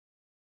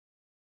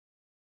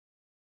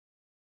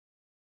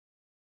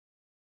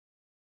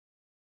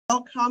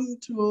welcome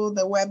to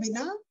the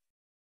webinar.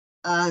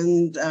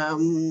 And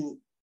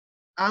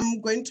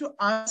I'm going to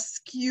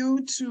ask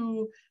you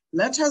to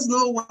let us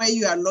know where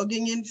you are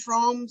logging in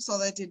from so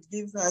that it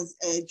gives us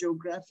a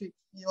geographic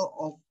feel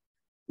of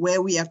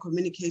where we are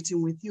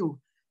communicating with you.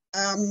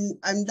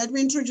 And let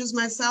me introduce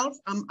myself.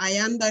 I'm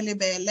Ayanda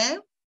Lebele.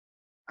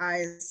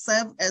 I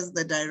serve as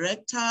the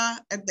director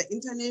at the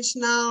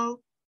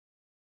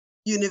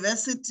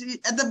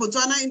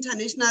Botswana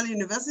International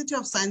University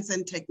of Science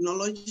and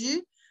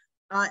Technology.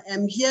 I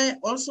am here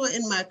also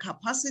in my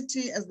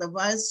capacity as the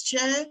vice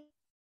chair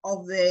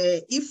of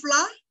the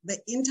IFLA, the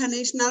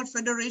International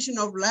Federation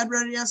of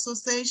Library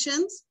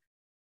Associations,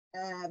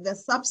 the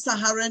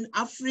Sub-Saharan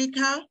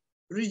Africa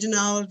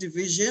Regional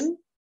Division,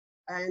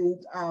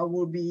 and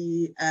will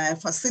be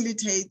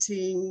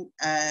facilitating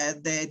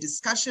the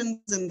discussions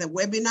in the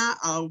webinar.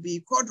 I'll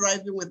be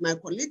co-driving with my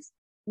colleagues.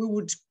 We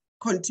would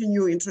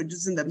continue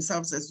introducing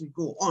themselves as we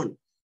go on.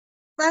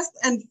 First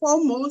and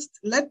foremost,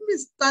 let me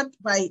start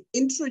by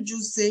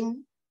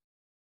introducing.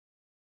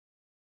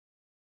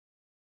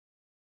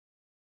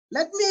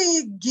 Let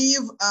me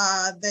give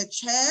the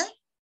chair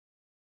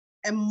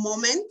a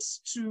moment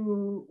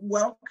to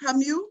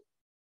welcome you,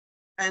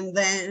 and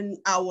then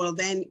I will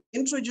then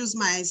introduce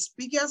my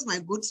speakers, my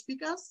good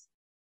speakers,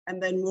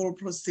 and then we'll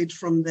proceed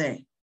from there.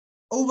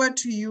 Over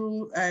to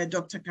you,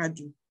 Dr.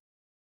 Kadu.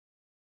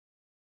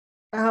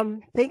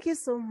 Thank you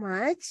so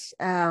much,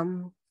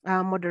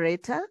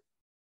 moderator.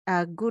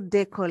 Good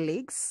day,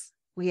 colleagues.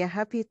 We are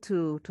happy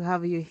to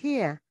have you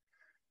here.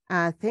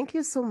 Thank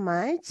you so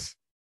much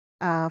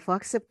for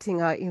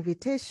accepting our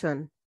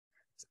invitation.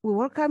 We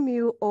welcome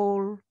you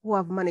all who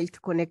have managed to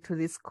connect to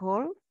this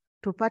call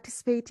to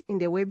participate in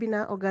the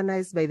webinar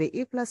organized by the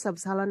IFLA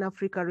Sub-Saharan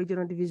Africa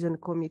Regional Division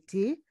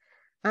Committee.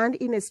 And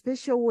in a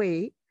special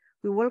way,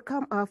 we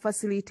welcome our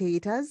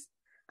facilitators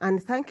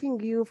and thanking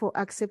you for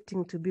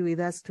accepting to be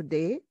with us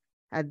today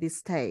at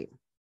this time.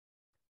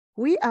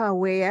 We are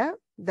aware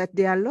that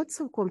there are lots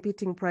of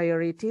competing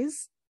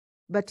priorities,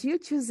 but you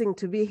choosing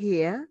to be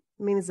here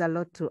means a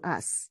lot to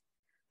us.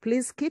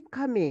 Please keep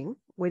coming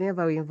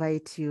whenever we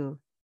invite you.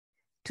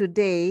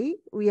 Today,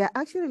 we are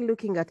actually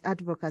looking at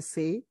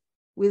advocacy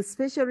with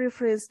special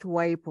reference to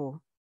WIPO.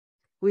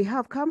 We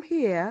have come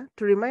here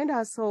to remind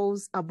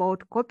ourselves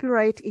about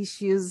copyright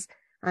issues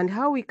and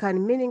how we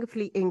can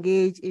meaningfully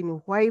engage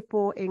in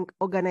WIPO and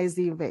organized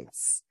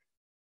events.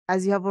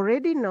 As you have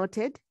already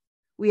noted,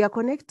 we are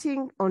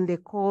connecting on the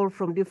call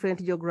from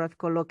different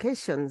geographical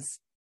locations.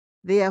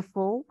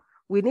 Therefore,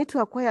 we need to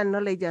acquire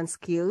knowledge and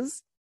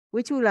skills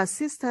which will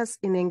assist us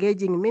in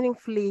engaging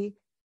meaningfully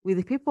with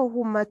the people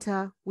who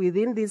matter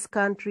within these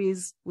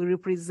countries we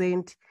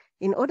represent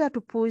in order to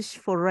push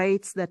for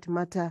rights that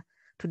matter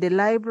to the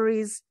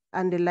libraries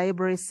and the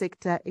library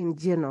sector in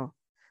general,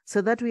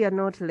 so that we are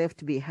not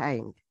left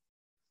behind.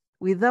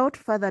 Without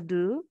further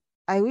ado,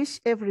 I wish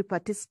every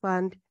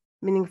participant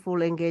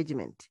meaningful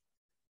engagement.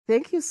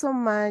 Thank you so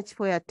much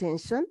for your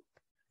attention,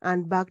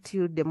 and back to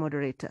you, the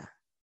moderator.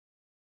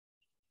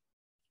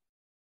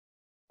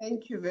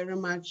 Thank you very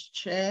much,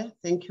 Chair.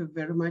 Thank you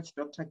very much,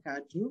 Dr.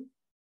 Kadu.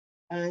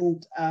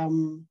 And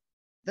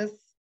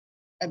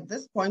at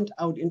this point,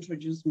 I would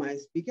introduce my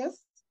speakers,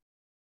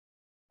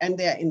 and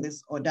they are in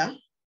this order.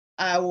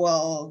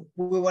 We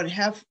will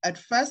have at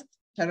first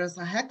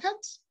Teresa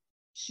Hackett.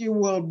 She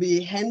will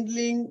be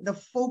handling the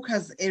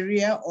focus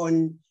area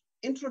on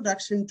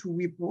introduction to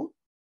WIPO.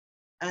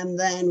 And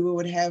then we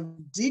would have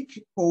Dick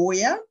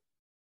Koya,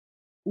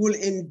 who will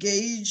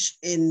engage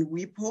in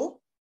WIPO,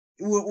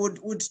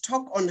 would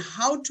talk on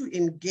how to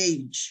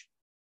engage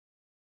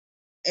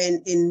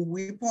in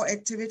WIPO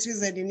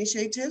activities and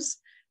initiatives.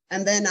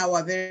 And then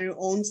our very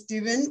own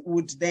Stephen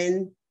would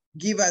then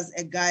give us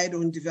a guide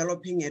on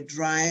developing a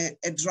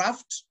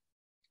draft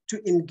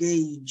to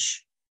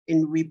engage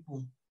in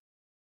WIPO.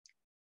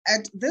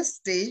 At this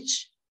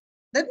stage,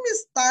 let me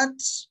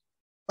start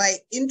by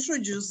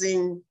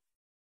introducing.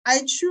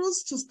 I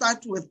choose to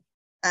start with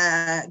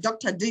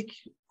Dr. Dick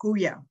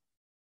Koya.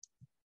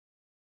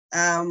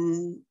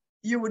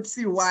 You would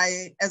see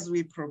why as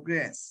we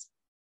progress.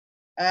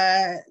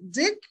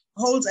 Dick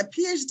holds a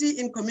PhD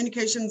in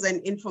Communications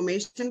and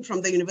Information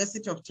from the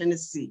University of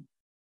Tennessee,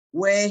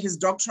 where his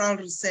doctoral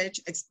research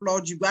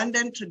explored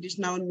Ugandan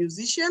traditional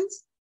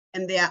musicians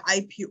and their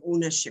IP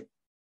ownership.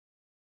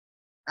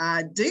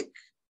 Dick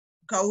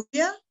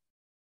Koya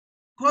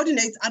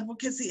coordinates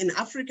advocacy in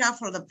Africa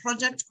for the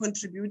project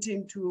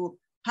contributing to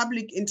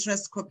public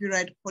interest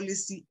copyright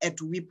policy at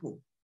WIPO,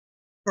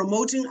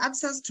 promoting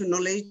access to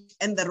knowledge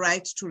and the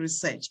right to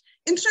research.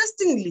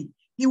 Interestingly,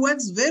 he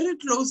works very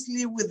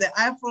closely with the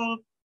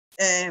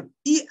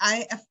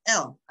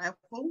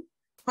EIFL,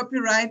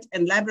 Copyright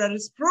and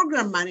Libraries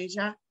Program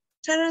Manager,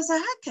 Teresa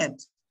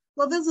Hackett.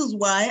 So this is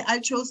why I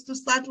chose to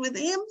start with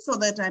him, so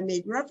that I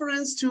make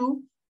reference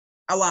to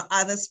our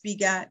other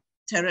speaker,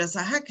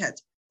 Teresa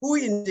Hackett, who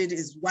indeed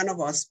is one of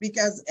our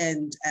speakers,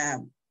 and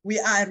we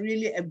are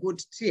really a good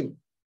team.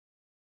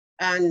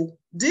 And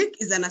Dick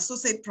is an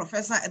associate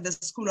professor at the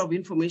School of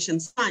Information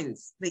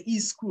Science, the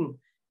E-School,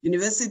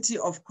 University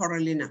of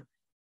Carolina.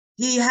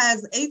 He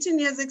has 18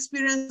 years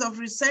experience of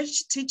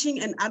research,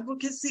 teaching, and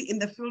advocacy in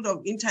the field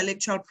of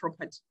intellectual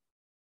property.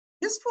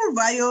 His full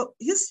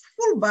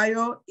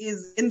bio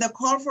is in the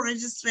call for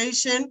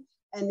registration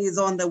and is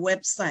on the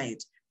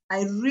website.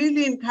 I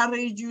really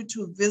encourage you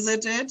to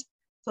visit it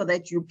so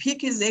that you pick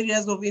his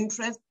areas of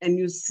interest and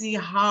you see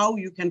how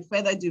you can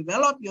further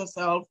develop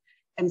yourself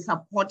and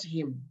support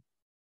him.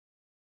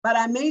 But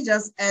I may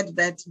just add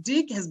that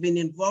Dick has been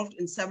involved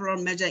in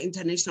several major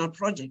international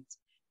projects.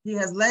 He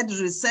has led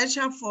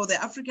researcher for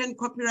the African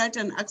Copyright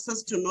and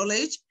Access to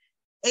Knowledge,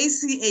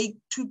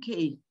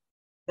 ACA2K,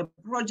 the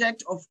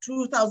project of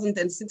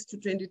 2006 to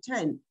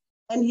 2010.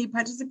 And he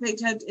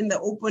participated in the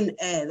Open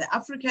Air, the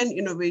African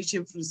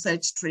Innovative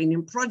Research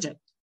Training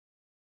Project.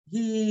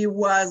 He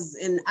was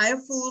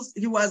IFO's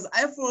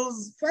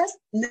first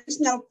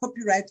national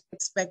copyright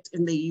expert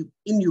in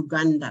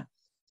Uganda,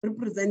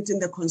 representing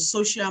the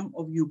consortium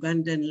of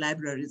Ugandan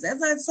libraries.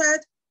 As I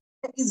said,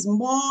 it is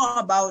more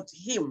about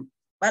him,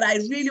 but I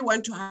really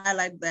want to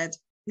highlight that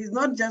he's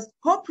not just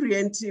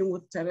co-creating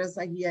with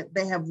Teresa here,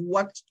 they have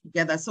worked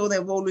together, so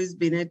they've always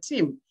been a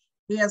team.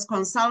 He has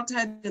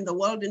consulted in the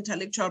World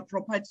Intellectual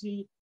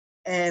Property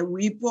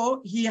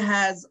WIPO. He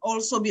has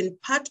also been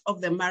part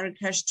of the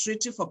Marrakesh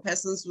Treaty for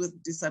Persons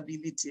with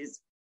Disabilities,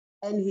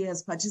 and he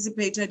has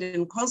participated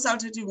in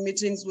consultative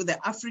meetings with the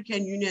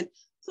African Union.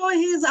 So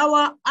he's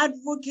our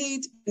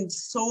advocate in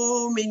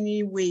so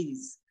many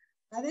ways.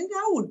 I think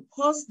I would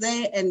pause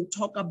there and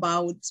talk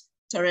about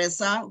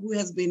Teresa, who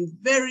has been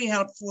very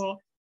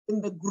helpful in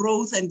the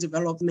growth and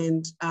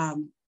development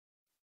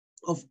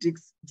of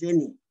Dick's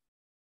journey.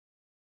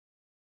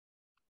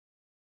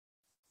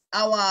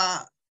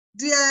 Our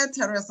dear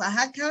Teresa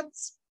Hackett,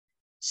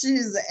 she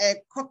is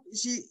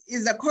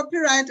a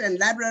copyright and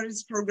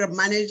libraries program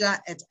manager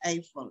at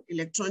IFO,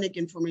 Electronic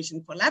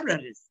Information for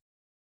Libraries,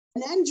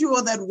 an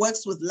NGO that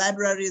works with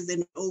libraries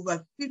in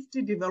over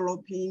 50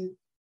 developing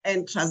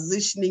and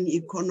transitioning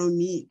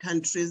economy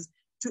countries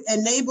to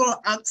enable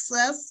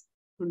access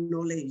to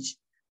knowledge.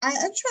 I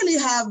actually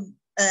have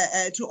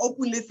to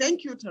openly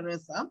thank you,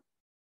 Teresa,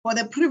 for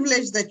the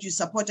privilege that you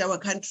support our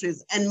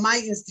countries, and my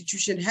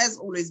institution has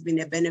always been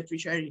a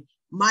beneficiary.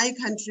 My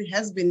country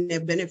has been a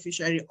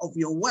beneficiary of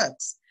your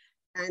works.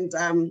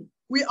 And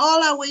we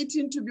all are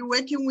waiting to be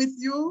working with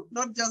you,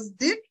 not just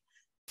Dick.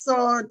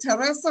 So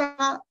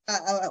Teresa,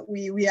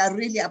 we are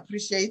really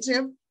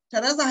appreciative.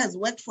 Teresa has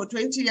worked for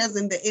 20 years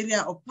in the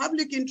area of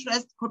public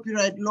interest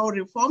copyright law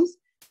reforms.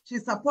 She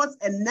supports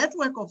a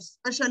network of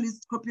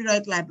specialist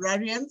copyright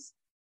librarians,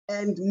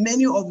 and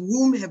many of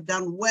whom have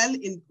done well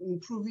in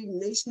improving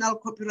national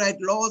copyright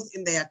laws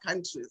in their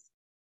countries.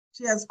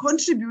 She has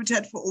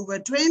contributed for over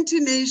 20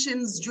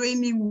 nations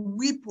joining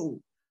WIPO,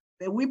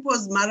 the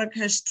WIPO's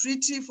Marrakesh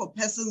Treaty for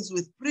Persons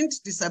with Print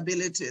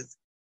Disabilities.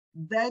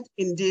 That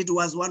indeed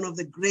was one of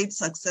the great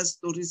success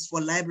stories for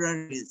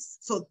libraries.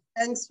 So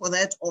thanks for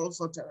that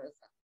also, Teresa.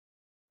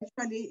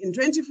 Actually, in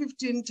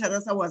 2015,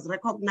 Teresa was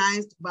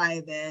recognized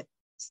by the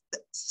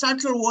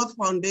Shuttleworth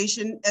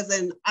Foundation as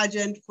an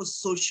agent for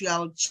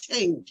social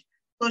change.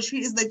 So she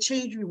is the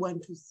change we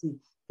want to see.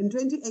 In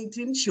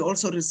 2018, she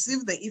also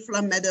received the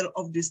IFLA Medal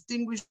of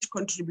Distinguished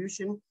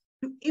Contribution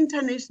to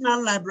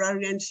International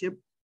Librarianship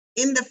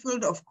in the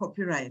field of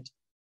copyright.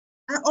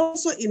 I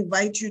also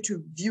invite you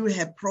to view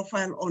her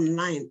profile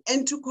online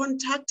and to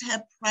contact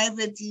her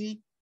privately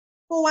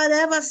for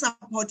whatever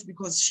support,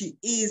 because she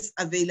is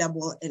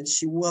available and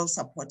she will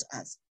support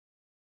us.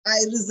 I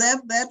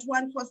reserve that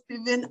one for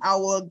Stephen. I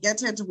will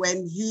get it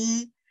when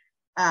he,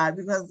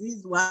 because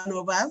he's one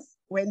of us,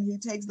 when he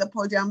takes the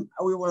podium,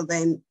 we will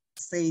then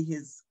say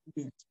his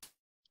bit.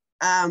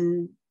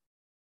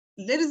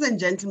 Ladies and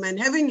gentlemen,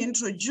 having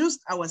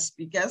introduced our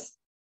speakers,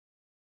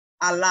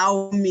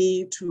 allow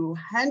me to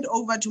hand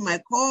over to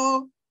my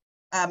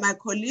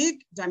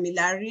colleague,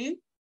 Damilari,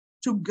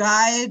 to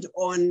guide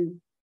on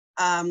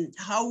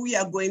how we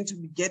are going to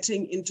be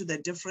getting into the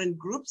different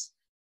groups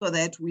so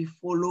that we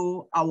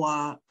follow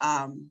our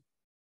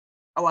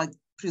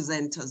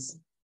presenters.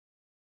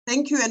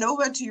 Thank you, and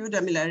over to you,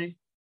 Damilari.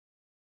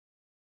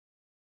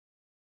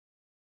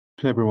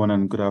 Hello, everyone,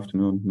 and good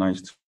afternoon.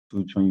 Nice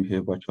to join you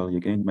here virtually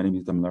again. My name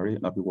is Damilari,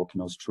 and I'll be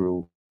walking us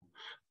through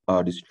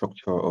the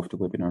structure of the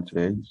webinar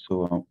today.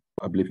 So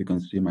I believe you can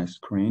see my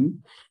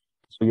screen.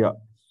 So yeah,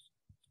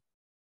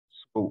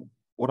 so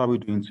what are we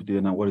doing today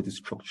and what is the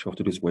structure of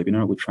today's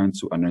webinar? We're trying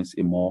to analyze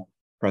a more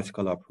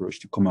practical approach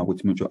to come up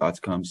with major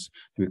outcomes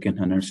we can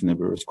harness in the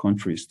various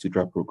countries to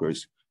drive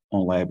progress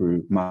on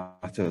library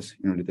matters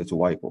related to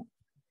WIPO.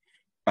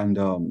 And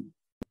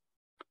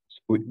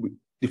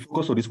the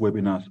focus of this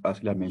webinar, as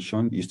I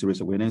mentioned, is to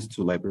raise awareness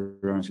to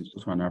librarians in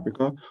Sub-Saharan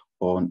Africa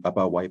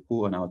about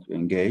WIPO and how to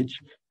engage.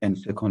 And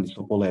second,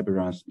 support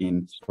librarians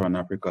in Sub-Saharan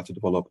Africa to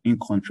develop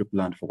in-country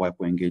plan for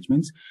WIPO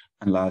engagements.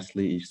 And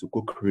lastly, is to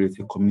co-create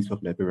a community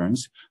of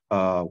librarians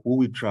who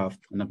will draft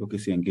an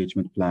advocacy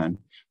engagement plan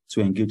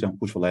to engage and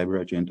push for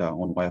library agenda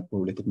on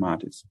WIPO-related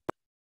matters.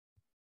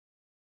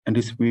 And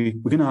this week,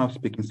 we're going to have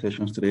speaking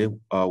sessions today,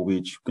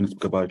 which we're going to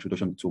speak about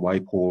introduction to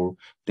WIPO,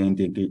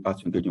 then how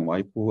to engage in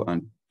WIPO,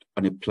 and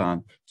and a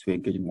plan to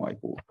engage in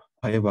WIPO.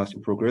 However, as you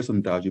progress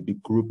on that, you'll be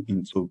grouped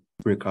into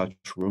breakout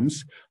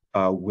rooms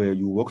where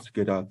you work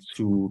together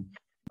to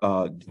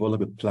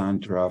develop a plan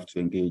draft to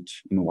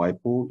engage in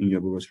WIPO in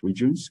your various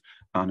regions.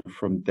 And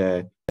from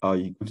there, you're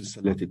going to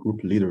select a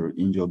group leader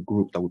in your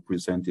group that will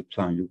present the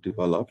plan you've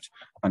developed.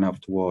 And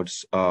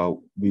afterwards,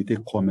 we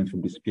take comment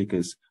from the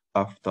speakers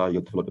after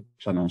you develop the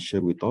plan and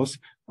share with us.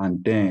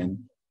 And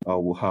then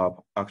we'll have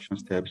action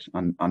steps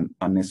and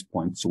next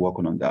points to work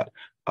on that.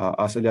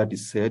 As earlier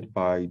said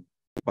by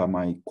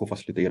my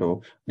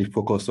co-facilitator, the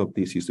focus of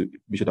this is to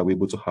be sure that we're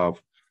able to have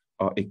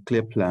a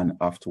clear plan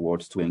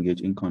afterwards to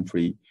engage in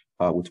country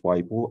with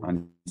WIPO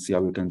and see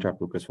how we can drive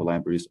progress for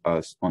libraries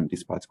as on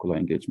this particular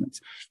engagement.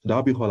 So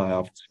that'll be all I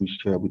have to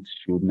share with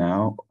you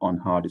now on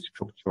how the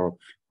structure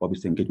of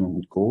this engagement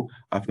would go.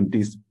 I think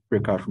this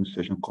breakout room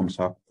session comes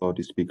after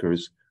the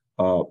speakers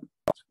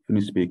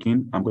finish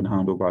speaking. I'm going to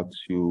hand over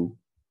to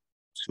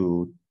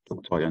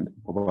Dr. and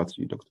over to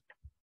you, Dr.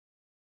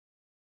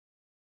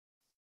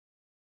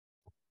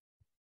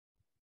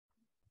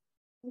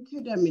 Thank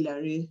you,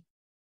 Damilare.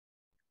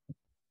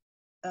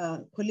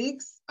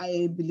 Colleagues,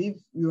 I believe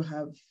you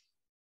have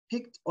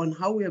picked on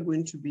how we are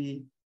going to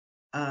be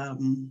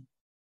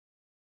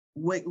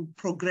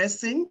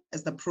progressing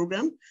as the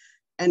program.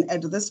 And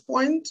at this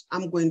point,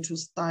 I'm going to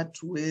start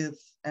with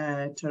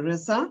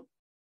Teresa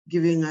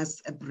giving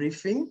us a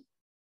briefing,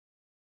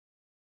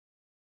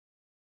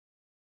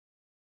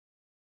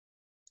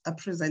 a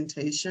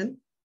presentation.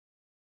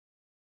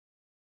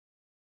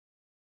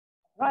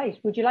 Right,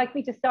 would you like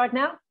me to start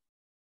now?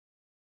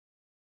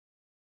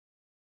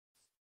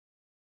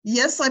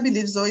 Yes, I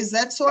believe so. Is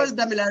that so,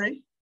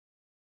 Damilare?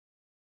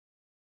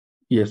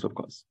 Yes, of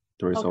course.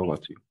 Teresa, okay. Over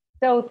to you.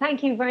 So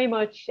thank you very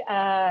much,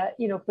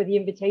 for the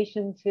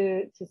invitation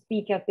to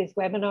speak at this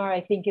webinar.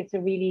 I think it's a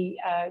really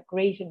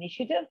great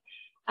initiative.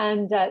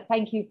 And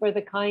thank you for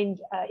the kind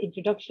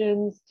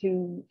introductions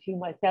to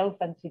myself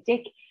and to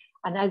Dick.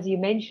 And as you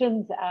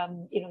mentioned,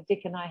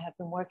 Dick and I have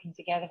been working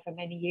together for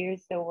many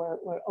years, so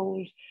we're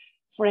old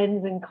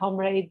friends and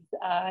comrades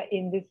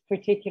in this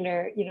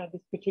particular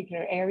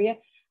area.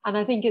 And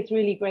I think it's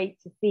really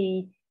great to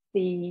see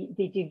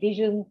the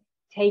division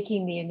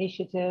taking the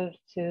initiative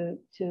to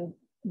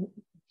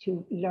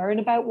learn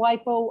about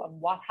WIPO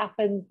and what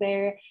happens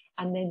there,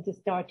 and then to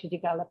start to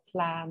develop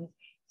plans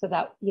so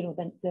that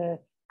the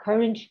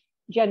current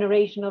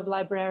generation of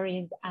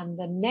librarians and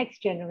the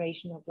next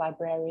generation of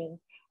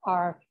librarians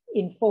are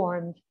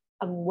informed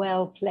and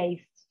well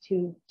placed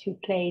to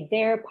play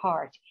their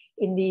part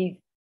in these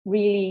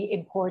really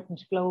important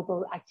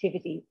global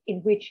activities, in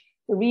which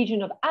the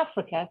region of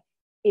Africa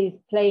is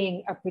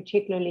playing has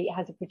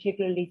a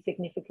particularly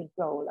significant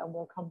role, and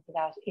we'll come to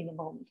that in a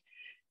moment.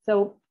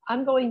 So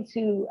I'm going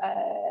to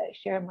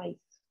share my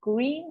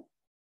screen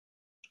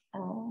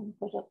and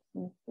put up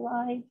some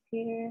slides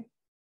here.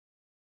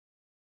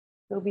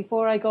 So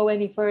before I go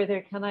any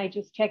further, can I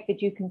just check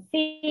that you can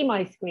see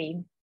my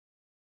screen?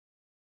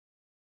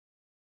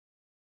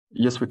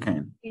 Yes, we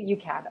can. You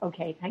can,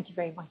 okay, thank you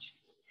very much.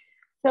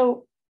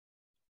 So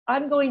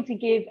I'm going to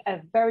give a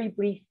very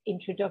brief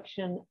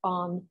introduction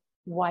on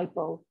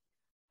WIPO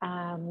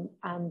and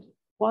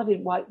what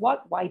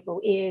WIPO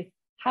is,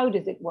 how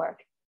does it work?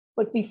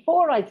 But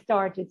before I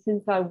started,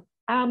 since I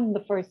am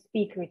the first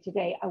speaker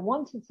today, I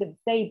wanted to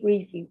say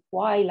briefly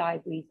why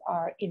libraries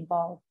are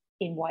involved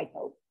in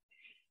WIPO.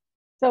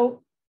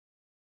 So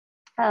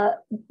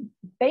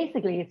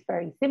basically, it's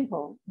very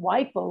simple.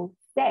 WIPO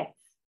sets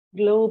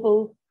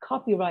global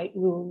copyright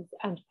rules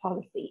and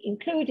policy,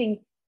 including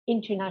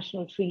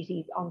international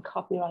treaties on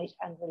copyright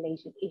and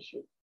related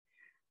issues.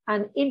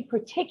 And in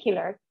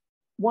particular,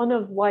 one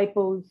of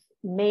WIPO's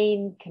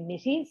main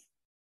committees,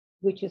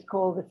 which is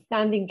called the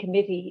Standing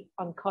Committee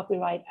on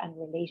Copyright and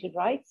Related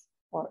Rights,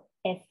 or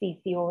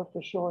SCCR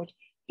for short,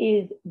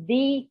 is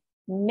the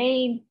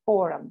main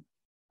forum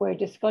where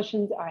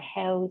discussions are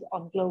held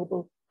on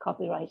global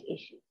copyright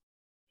issues.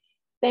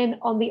 Then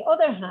on the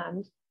other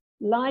hand,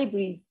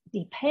 libraries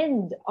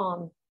depend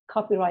on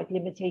copyright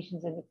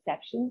limitations and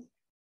exceptions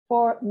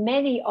for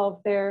many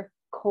of their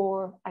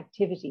core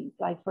activities,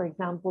 like, for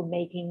example,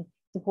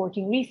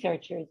 supporting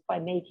researchers by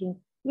making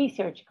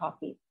research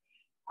copies,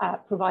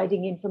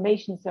 providing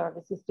information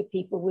services to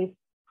people with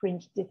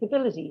print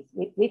disabilities,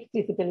 with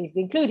disabilities,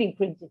 including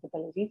print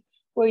disabilities,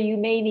 where you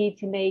may need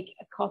to make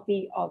a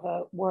copy of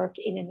a work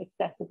in an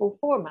accessible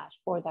format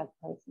for that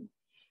person.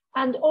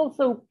 And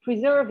also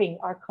preserving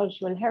our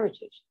cultural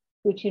heritage,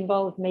 which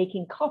involves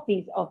making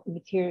copies of the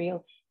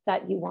material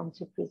that you want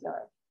to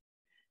preserve.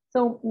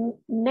 So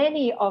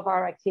many of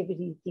our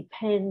activities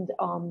depend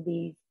on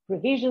these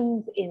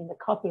provisions in the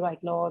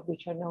copyright law,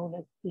 which are known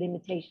as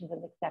limitations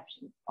and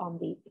exceptions on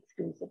the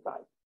exclusive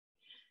rights.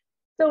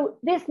 So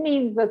this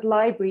means that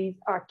libraries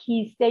are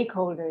key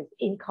stakeholders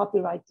in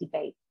copyright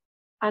debate,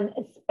 and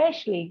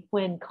especially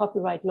when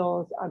copyright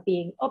laws are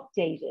being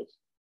updated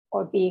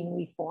or being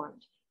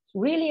reformed. It's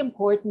really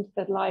important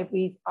that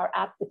libraries are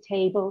at the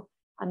table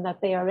and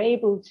that they are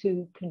able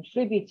to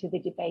contribute to the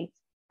debates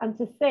and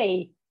to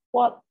say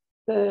what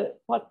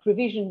what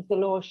provisions the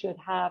law should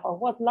have, or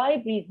what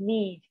libraries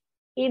need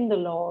in the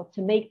law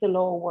to make the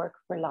law work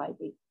for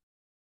libraries.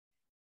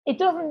 It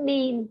doesn't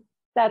mean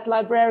that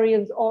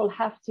librarians all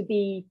have to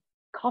be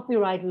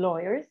copyright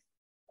lawyers,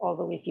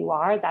 although if you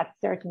are, that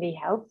certainly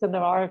helps. And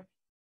there are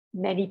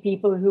many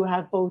people who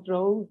have both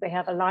roles. They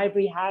have a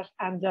library hat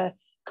and a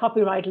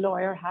copyright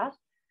lawyer hat.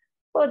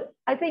 But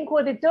I think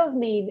what it does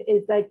mean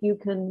is that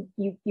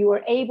you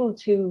are able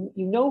to,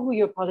 you know who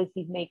your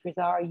policy makers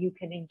are, you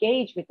can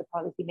engage with the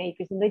policy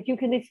makers, and that you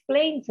can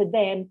explain to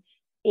them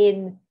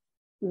in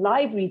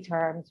library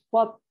terms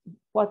what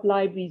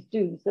libraries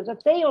do, so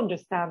that they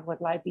understand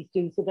what libraries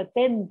do, so that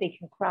then they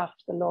can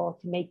craft the law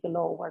to make the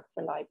law work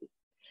for libraries.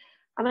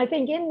 And I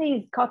think in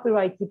these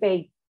copyright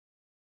debates,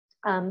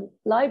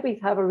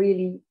 libraries have a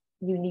really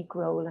unique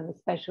role and a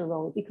special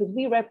role, because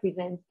we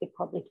represent the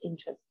public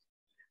interest.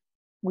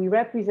 We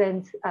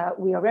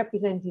are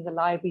representing the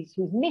libraries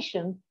whose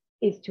mission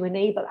is to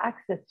enable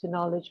access to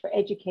knowledge for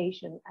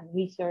education and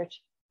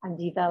research and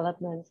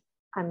development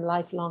and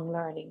lifelong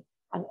learning,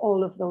 and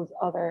all of those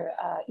other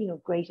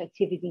great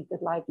activities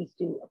that libraries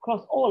do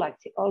across all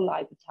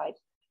library types: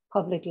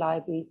 public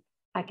libraries,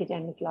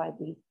 academic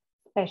libraries,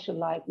 special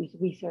libraries,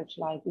 research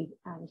libraries,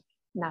 and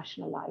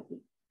national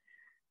libraries.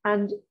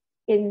 And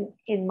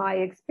in my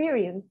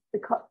experience, the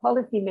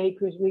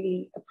policymakers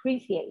really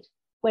appreciate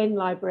when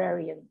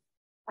librarians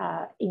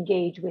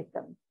engage with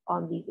them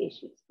on these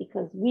issues,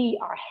 because we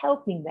are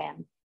helping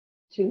them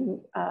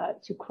to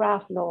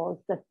craft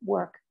laws that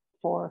work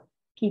for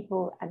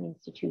people and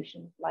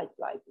institutions like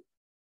libraries.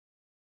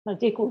 Now,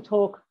 Dick will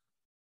talk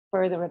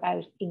further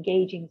about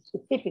engaging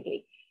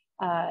specifically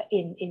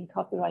in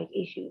copyright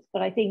issues,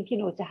 but I think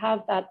to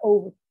have that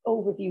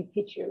overview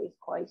picture is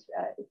quite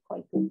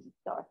good to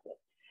start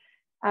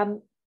with.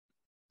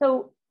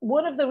 So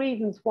one of the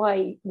reasons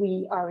why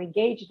we are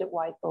engaged at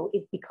WIPO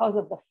is because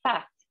of the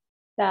fact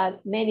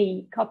that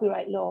many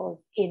copyright laws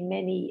in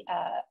many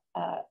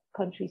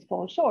countries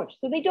fall short.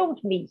 So they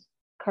don't meet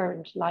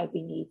current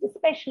library needs,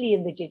 especially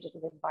in the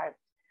digital environment.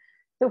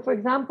 So for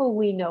example,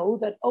 we know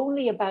that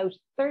only about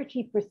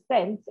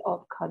 30%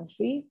 of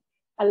countries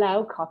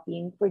allow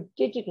copying for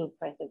digital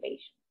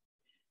preservation.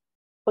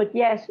 But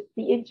yet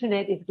the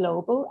internet is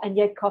global, and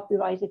yet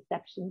copyright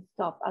exceptions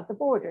stop at the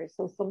border.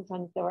 So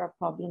sometimes there are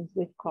problems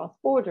with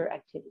cross-border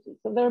activities.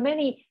 So there are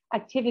many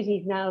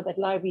activities now that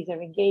libraries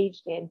are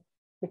engaged in,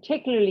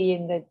 particularly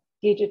in the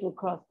digital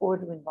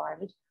cross-border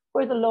environment,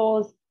 where the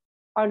laws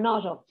are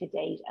not up to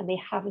date and they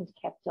haven't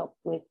kept up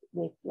with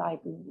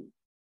library needs.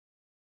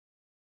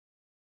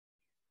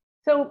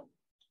 So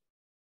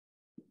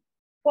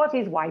what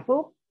is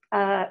WIPO?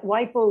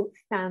 WIPO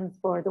stands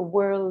for the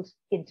World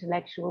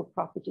Intellectual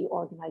Property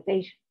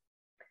Organization.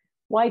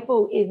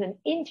 WIPO is an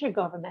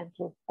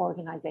intergovernmental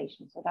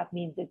organization, so that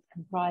means it's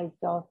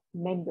comprised of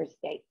member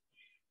states.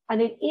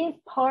 And it is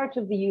part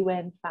of the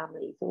UN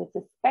family. So it's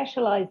a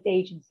specialized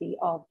agency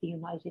of the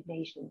United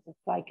Nations.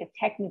 It's like a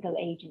technical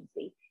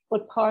agency,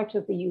 but part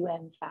of the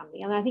UN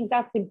family. And I think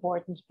that's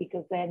important,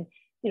 because then,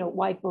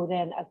 WIPO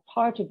then, as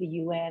part of the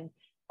UN,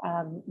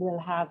 will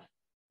have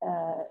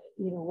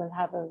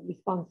a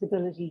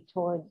responsibility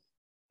towards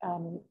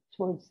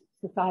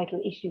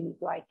societal issues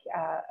like,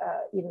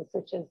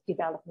 such as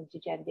development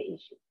agenda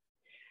issues.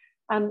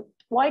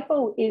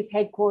 WIPO is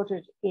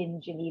headquartered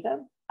in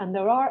Geneva, and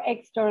there are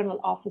external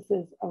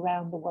offices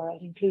around the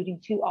world, including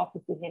 2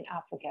 offices in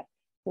Africa,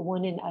 the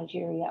one in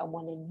Algeria and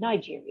one in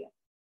Nigeria.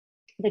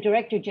 The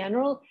Director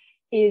General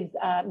is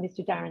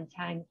Mr. Darren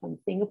Tang from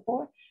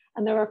Singapore,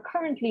 and there are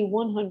currently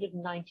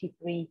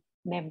 193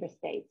 member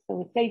states. So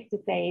it's safe to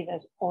say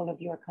that all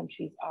of your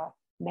countries are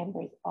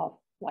members of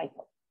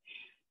WIPO.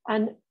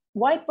 And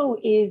WIPO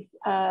is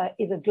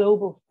a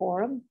global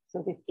forum,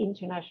 so this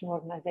international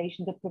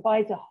organization that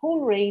provides a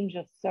whole range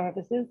of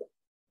services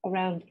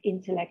around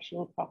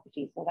intellectual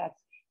property. So that's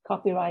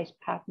copyright,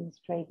 patents,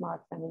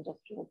 trademarks, and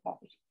industrial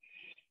property.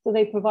 So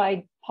they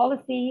provide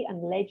policy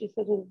and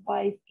legislative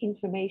advice,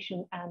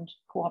 information, and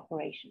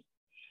cooperation.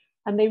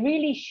 And they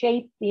really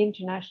shape the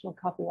international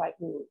copyright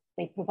rules.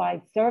 They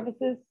provide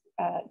services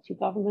to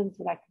governments,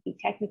 so that could be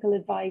technical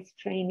advice,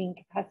 training,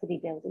 capacity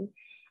building.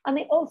 And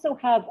they also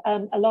have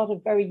a lot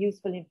of very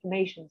useful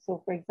information.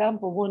 So for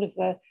example, one of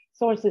the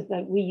sources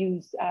that we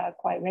use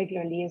quite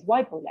regularly is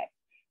WIPO-Lex,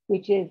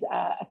 which is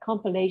a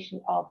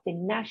compilation of the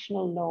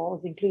national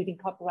laws, including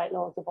copyright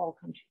laws of all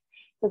countries.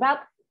 So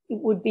that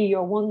would be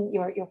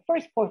your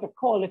first port of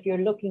call if you're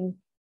looking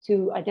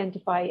to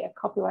identify a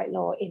copyright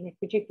law in a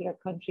particular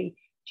country.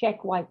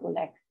 Check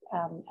WIPO-Lex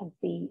and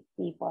see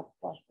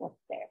what's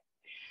there.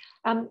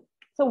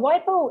 So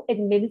WIPO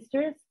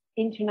administers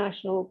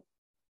international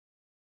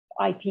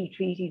IP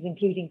treaties,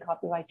 including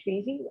copyright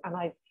treaties, and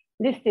I've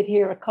listed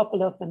here a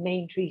couple of the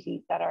main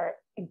treaties that are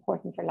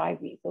important for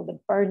libraries. So the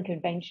Berne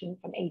Convention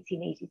from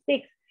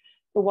 1886,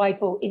 the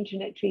WIPO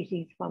Internet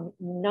Treaties from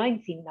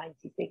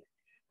 1996,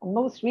 and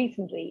most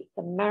recently,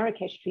 the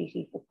Marrakesh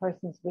Treaty for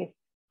Persons with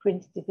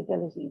Print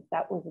Disabilities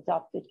that was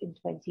adopted in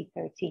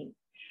 2013.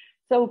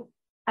 So,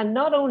 and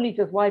not only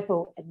does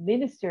WIPO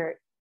administer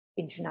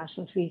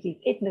international treaties.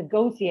 It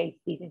negotiates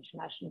these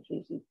international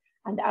treaties.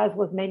 And as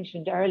was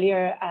mentioned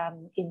earlier,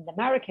 in the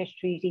Marrakesh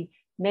Treaty,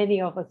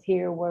 many of us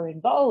here were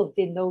involved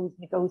in those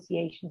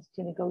negotiations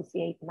to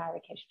negotiate the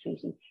Marrakesh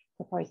Treaty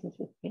for persons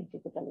with print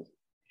disabilities.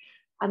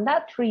 And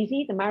that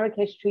treaty, the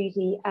Marrakesh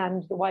Treaty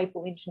and the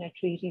WIPO Internet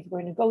Treaties,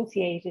 were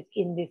negotiated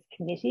in this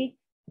committee,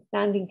 the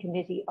Standing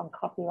Committee on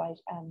Copyright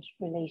and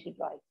Related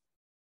Rights.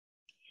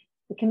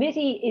 The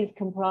committee is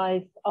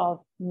comprised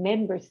of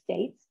member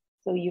states.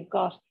 So you've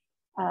got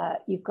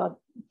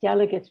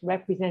delegates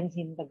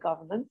representing the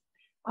government.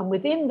 And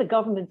within the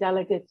government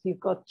delegates,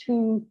 you've got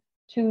two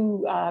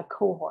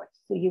cohorts.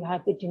 So you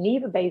have the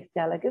Geneva-based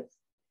delegates,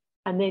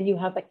 and then you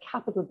have the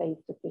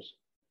capital-based officials.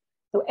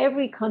 So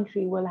every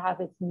country will have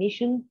its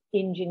mission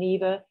in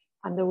Geneva,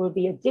 and there will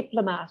be a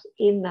diplomat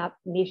in that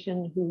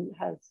mission who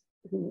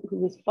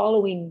is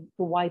following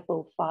the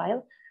WIPO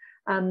file.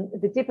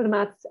 The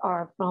diplomats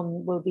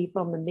will be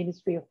from the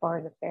Ministry of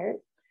Foreign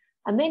Affairs.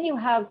 And then you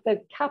have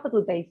the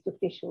capital-based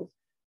officials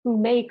who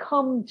may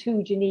come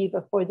to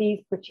Geneva for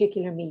these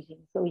particular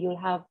meetings. So you'll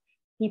have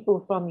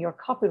people from your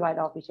Copyright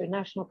Office, your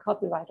National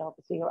Copyright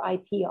Office, or your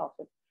IP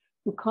office,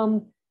 who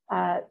come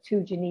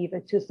to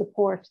Geneva to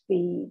support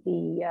the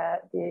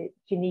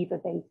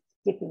Geneva-based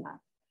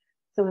diplomats.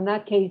 So in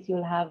that case,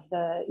 you'll have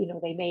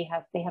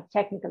they have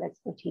technical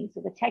expertise.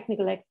 So the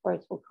technical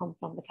experts will come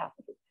from the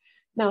capital.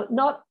 Now,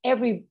 not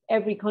every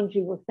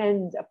country will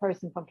send a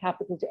person from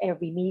capital to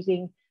every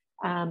meeting.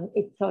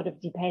 It sort of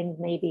depends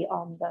maybe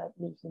on the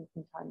meeting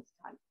from time to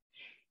time.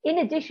 In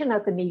addition,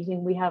 at the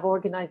meeting, we have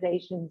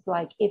organizations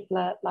like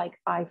IFLA, like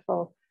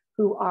WIPO,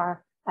 who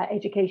are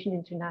Education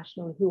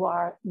International, who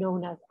are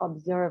known as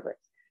observers.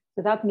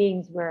 So that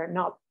means we're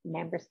not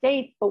member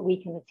states, but we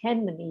can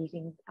attend the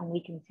meetings, and we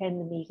can attend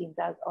the meetings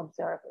as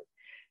observers.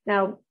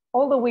 Now,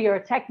 although we are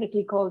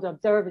technically called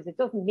observers, it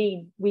doesn't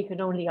mean we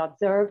can only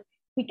observe.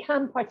 We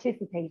can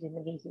participate in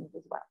the meetings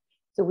as well.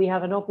 So we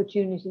have an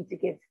opportunity to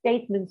give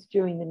statements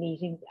during the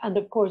meetings. And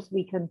of course,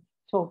 we can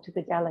talk to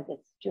the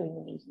delegates during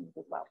the meetings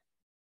as well.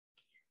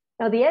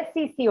 Now, the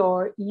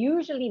SCCR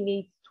usually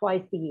meets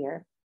twice a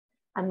year.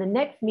 And the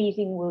next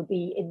meeting will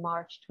be in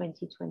March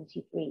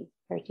 2023,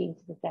 13th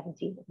to the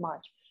 17th of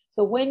March.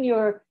 So when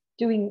you're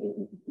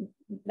doing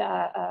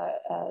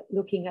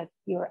looking at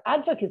your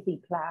advocacy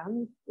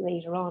plans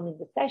later on in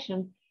the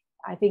session,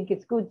 I think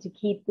it's good to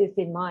keep this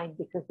in mind,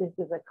 because this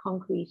is a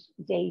concrete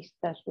date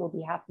that will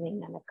be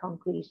happening, and a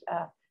concrete,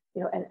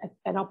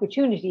 an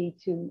opportunity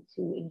to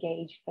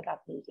engage for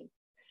that meeting.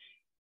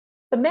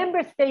 The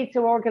member states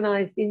are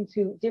organized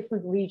into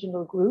different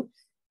regional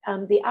groups.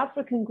 The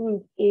African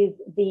group is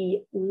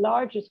the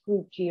largest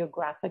group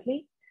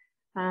geographically,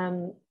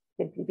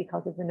 simply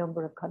because of the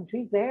number of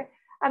countries there.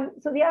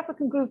 So the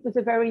African group is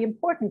a very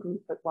important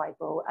group at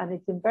WIPO, and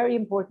it's a very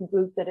important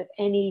group that if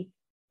any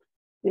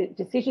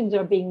decisions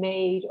are being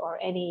made, or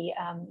any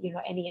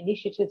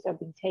initiatives are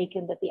being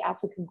taken, that the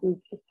African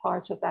group is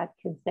part of that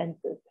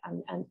consensus,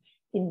 and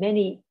in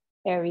many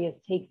areas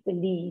takes the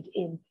lead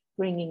in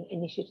bringing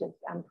initiatives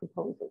and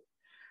proposals.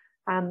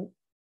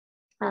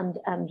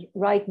 And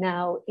right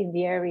now, in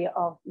the area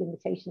of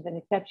limitations and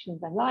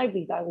exceptions and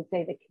libraries, I would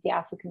say that the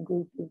African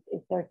group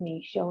is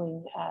certainly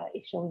showing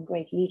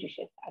great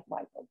leadership at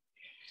WIPO.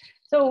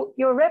 So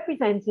your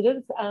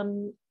representatives,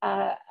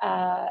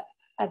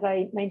 as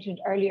I mentioned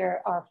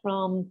earlier, are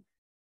from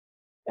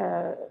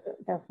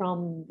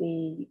some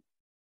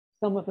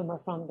of them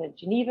are from the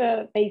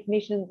Geneva-based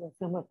missions, and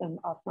some of them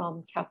are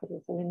from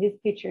capital. So in this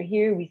picture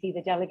here, we see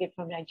the delegate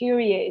from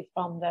Nigeria is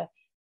from the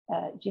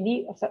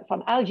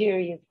from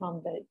Algeria is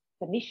from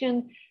the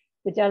mission.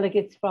 The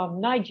delegates from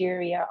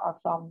Nigeria are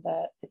from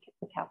the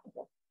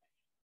capital.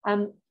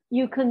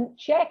 You can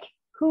check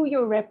who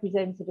your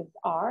representatives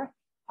are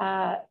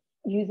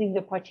using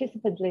the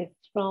participant list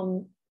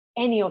from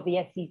any of the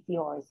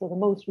SCCRs. So the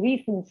most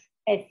recent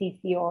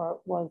SCCR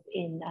was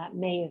in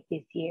May of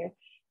this year.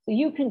 So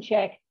you can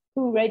check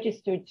who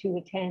registered to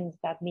attend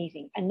that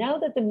meeting. And now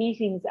that the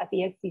meetings at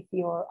the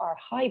SCCR are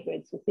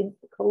hybrid, so since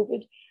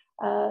COVID,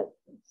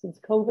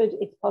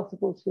 it's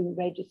possible to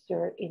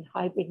register in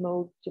hybrid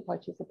mode to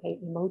participate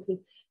remotely.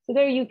 So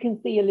there you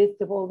can see a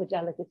list of all the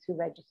delegates who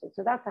registered.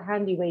 So that's a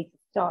handy way to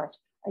start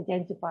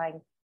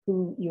identifying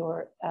who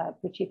your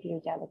particular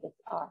delegates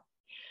are.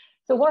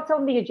 So what's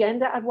on the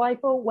agenda at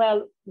WIPO?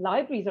 Well,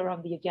 libraries are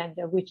on the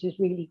agenda, which is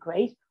really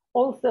great.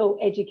 Also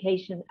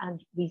education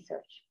and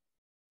research.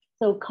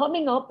 So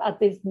coming up at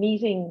this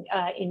meeting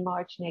in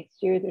March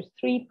next year, there's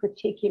 3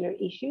 particular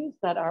issues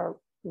that are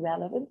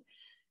relevant.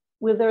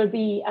 Will there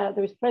be,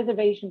 there's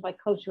preservation by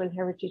cultural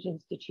heritage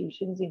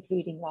institutions,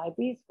 including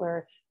libraries,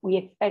 where we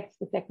expect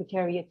the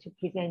Secretariat to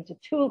present a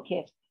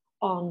toolkit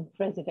on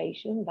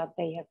preservation that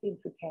they have been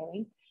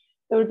preparing.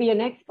 There will be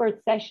an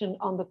expert session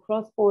on the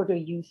cross-border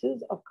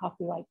uses of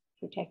copyright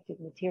protected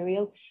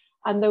material.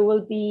 And there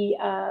will be,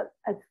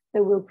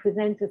 they will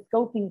present a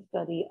scoping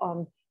study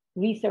on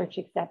research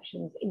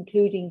exceptions,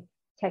 including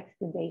text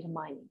and data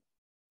mining.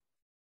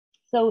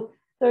 So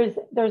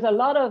there's a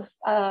lot of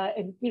a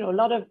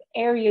lot of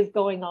areas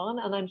going on,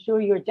 and I'm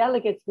sure your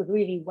delegates would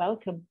really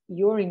welcome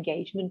your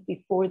engagement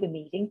before the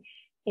meeting.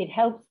 It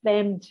helps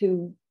them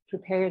to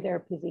prepare their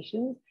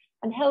positions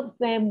and helps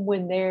them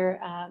when they're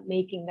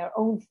making their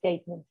own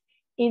statements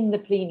in the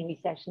plenary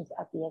sessions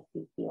at the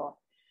SPCR.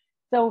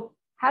 So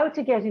how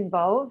to get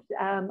involved?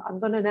 I'm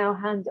going to now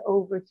hand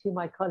over to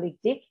my colleague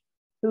Dick,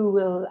 who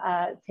will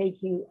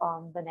take you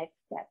on the next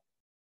step.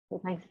 So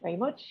thanks very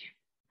much,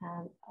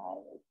 and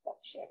I'll stop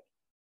sharing.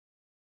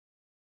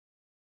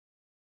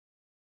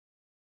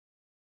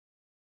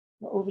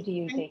 Over to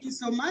you, Dick. Thank you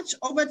so much.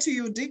 Over to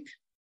you, Dick.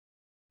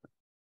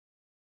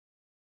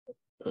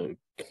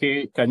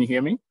 Okay, can you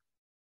hear me?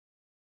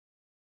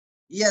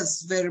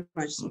 Yes, very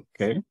much.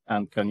 Okay,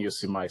 and can you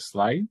see my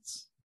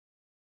slides?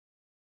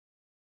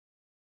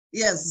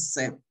 Yes,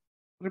 sir.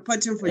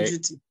 Reporting for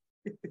duty.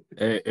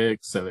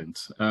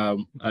 Excellent.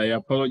 I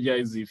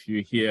apologize if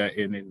you hear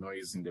any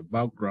noise in the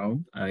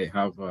background. I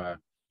have a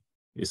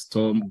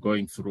storm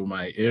going through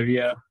my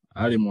area,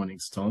 early morning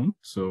storm,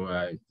 so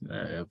I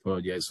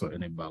apologize for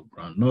any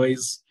background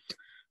noise.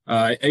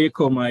 I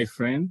echo my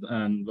friend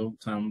and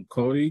long-term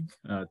colleague,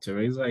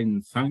 Teresa,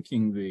 in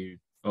thanking the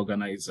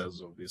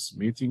organizers of this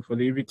meeting for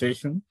the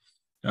invitation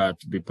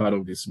to be part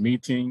of this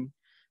meeting,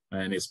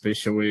 and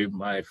especially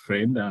my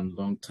friend and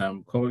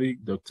long-term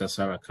colleague, Dr.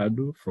 Sarah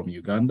Kadu from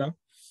Uganda.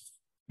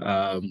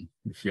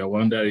 If you're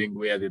wondering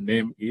where the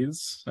name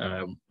is,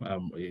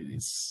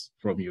 it's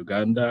from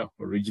Uganda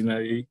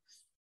originally,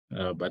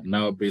 but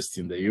now based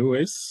in the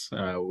US,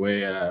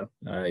 where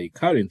I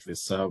currently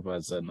serve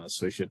as an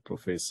associate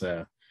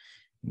professor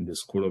in the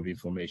School of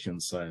Information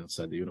Science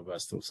at the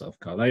University of South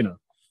Carolina.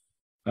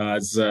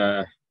 As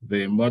the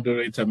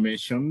moderator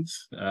mentioned,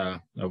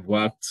 I've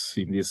worked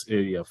in this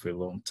area for a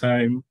long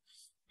time.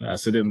 I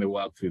certainly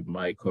worked with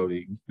my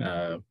colleague,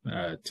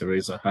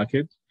 Teresa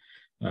Hackett,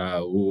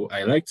 who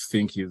I like to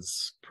think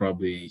is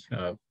probably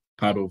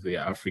part of the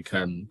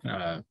African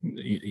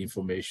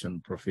information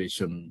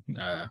profession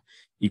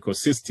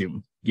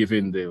ecosystem,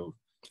 given the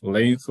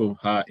length of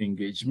her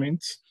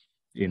engagement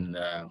in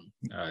a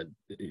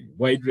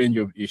wide range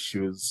of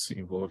issues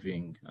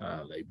involving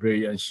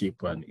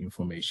librarianship and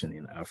information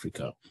in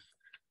Africa.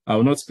 I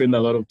will not spend a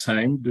lot of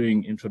time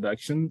doing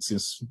introductions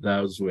since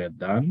those were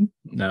done,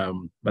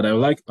 but I would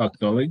like to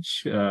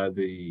acknowledge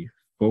the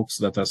folks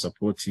that are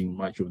supporting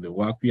much of the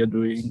work we are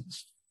doing.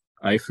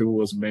 IFE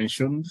was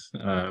mentioned.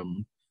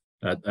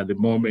 At the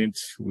moment,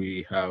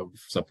 we have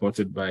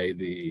supported by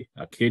the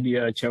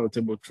Acadia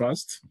Charitable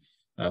Trust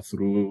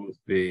through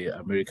the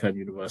American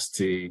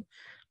University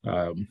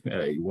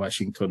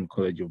Washington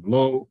College of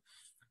Law.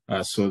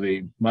 So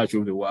much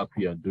of the work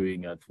we are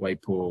doing at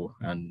WIPO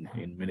and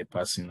in many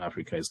parts in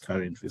Africa is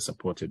currently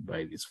supported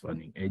by these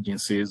funding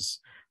agencies.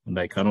 And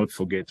I cannot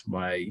forget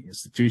my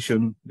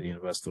institution, the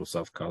University of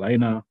South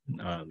Carolina,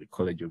 the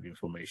College of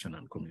Information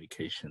and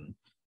Communication,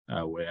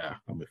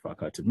 where I'm a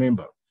faculty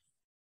member.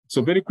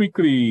 So very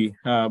quickly,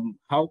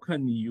 how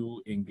can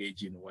you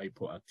engage in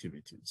WIPO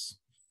activities?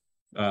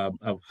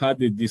 I've had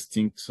the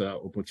distinct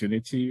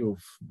opportunity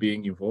of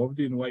being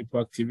involved in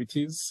WIPO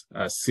activities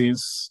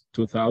since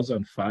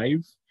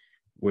 2005,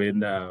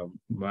 when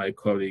my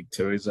colleague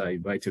Teresa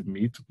invited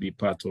me to be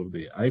part of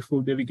the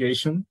IFO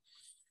delegation.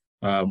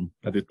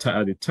 At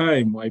the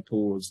time,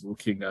 WIPO was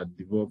looking at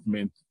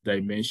development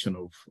dimension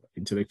of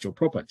intellectual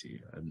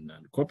property and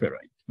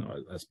copyright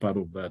as part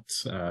of that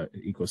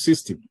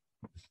ecosystem.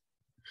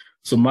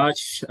 So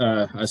much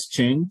has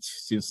changed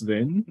since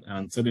then,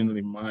 and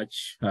certainly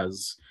much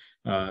has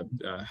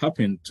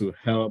happened to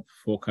help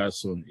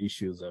focus on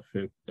issues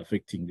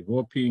affecting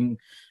developing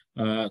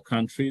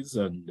countries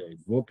and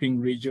developing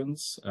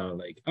regions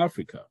like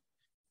Africa.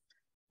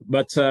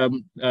 But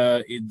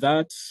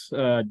that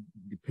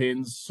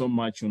depends so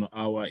much on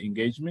our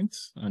engagement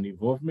and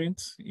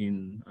involvement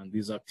in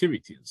these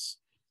activities.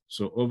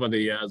 So over the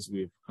years,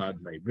 we've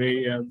had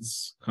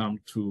librarians come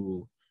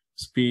to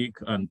speak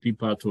and be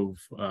part of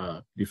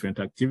different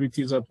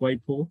activities at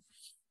WIPO.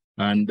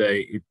 And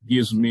it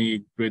gives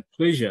me great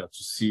pleasure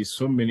to see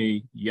so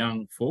many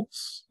young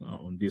folks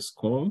on this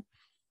call,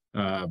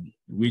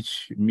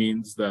 which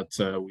means that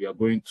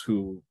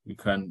we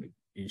can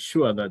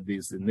ensure that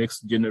there's the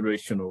next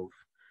generation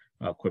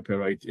of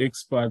copyright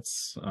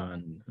experts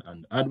and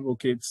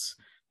advocates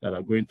that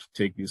are going to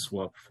take this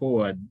work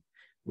forward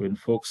when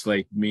folks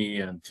like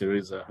me and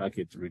Teresa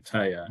Hackett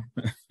retire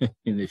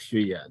in a few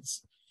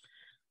years.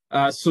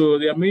 So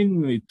there are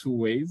mainly two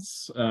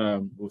ways,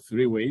 or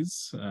three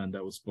ways, and I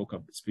will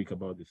speak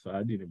about the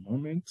third in a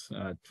moment.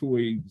 Two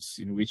ways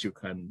in which you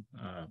can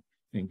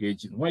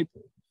engage in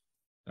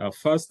WIPO.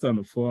 First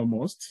and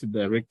foremost,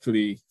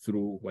 directly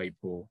through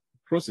WIPO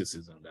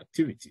processes and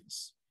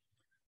activities.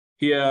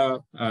 Here,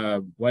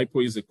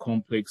 WIPO is a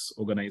complex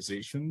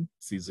organization.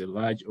 It is a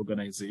large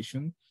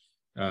organization.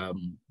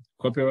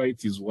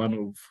 Copyright is one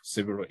of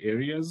several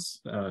areas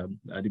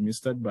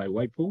administered by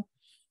WIPO.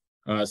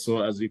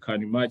 So as you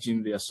can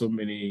imagine, there are so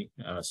many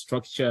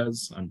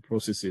structures and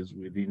processes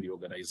within the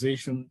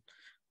organization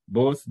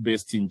both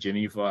based in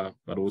Geneva,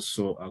 but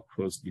also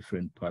across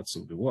different parts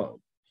of the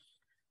world.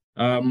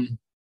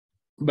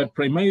 But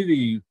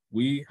primarily,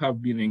 we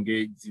have been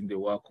engaged in the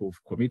work of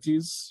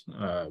committees.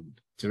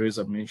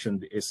 Teresa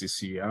mentioned the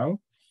SCCR.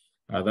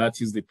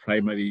 That is the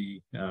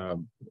primary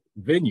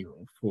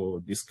venue for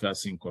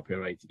discussing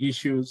copyright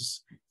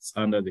issues. It's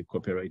under the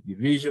copyright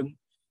division,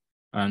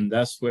 and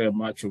that's where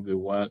much of the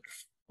work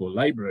for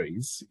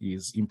libraries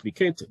is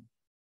implicated.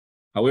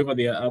 However,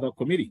 there are other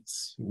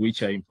committees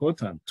which are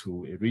important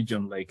to a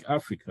region like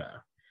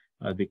Africa.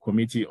 The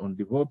Committee on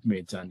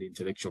Development and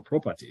Intellectual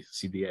Property,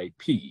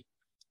 CDIP.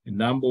 A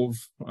number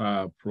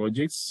of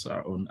projects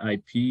on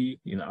IP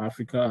in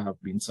Africa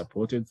have been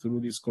supported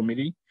through this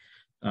committee,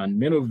 and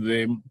many of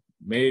them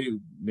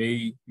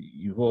may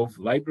involve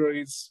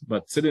libraries,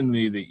 but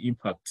certainly they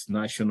impact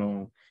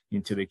national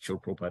intellectual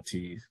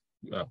property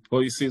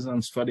policies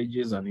and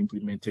strategies and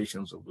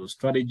implementations of those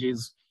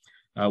strategies,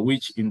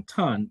 which in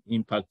turn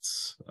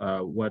impacts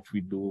what we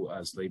do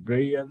as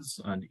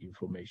librarians and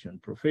information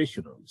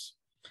professionals.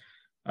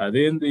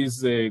 Then there's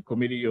the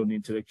Committee on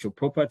Intellectual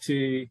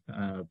Property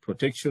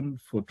Protection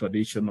for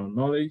Traditional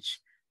Knowledge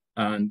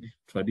and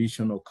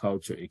Traditional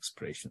Culture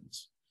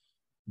Expressions.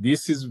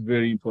 This is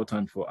very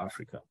important for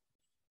Africa.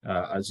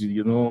 As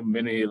you know,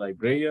 many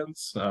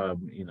librarians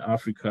in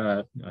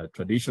Africa,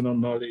 traditional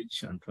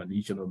knowledge and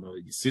traditional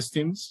knowledge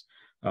systems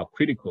are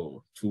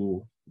critical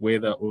to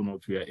whether or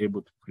not we are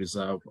able to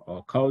preserve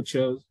our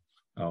cultures,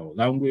 our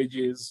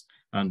languages,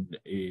 and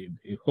a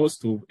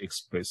host of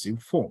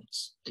expressive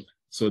forms.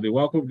 So the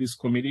work of this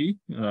committee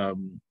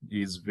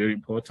is very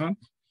important.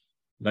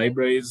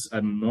 Libraries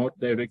are not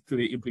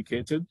directly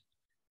implicated,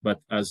 but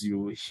as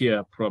you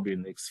hear probably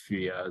in the next few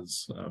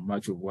years,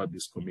 much of what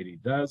this committee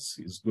does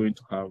is going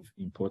to have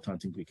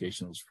important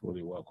implications for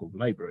the work of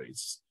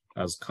libraries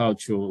as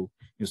cultural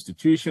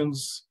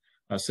institutions,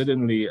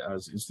 certainly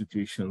as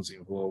institutions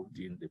involved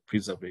in the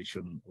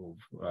preservation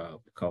of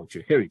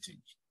cultural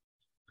heritage.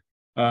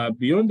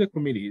 Beyond the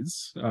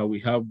committees, we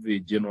have the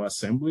General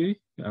Assemblies,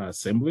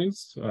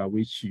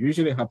 which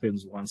usually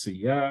happens once a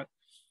year.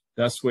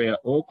 That's where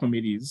all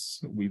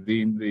committees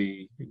within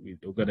the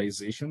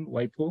organization,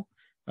 WIPO,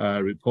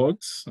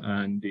 reports,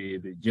 and the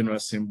General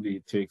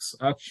Assembly takes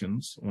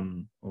actions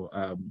on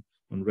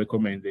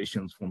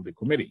recommendations from the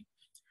committee.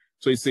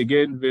 So it's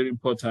again very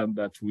important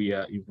that we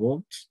are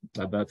involved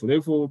at that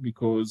level,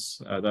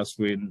 because that's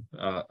when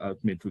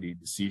ultimately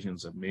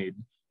decisions are made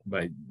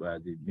by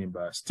the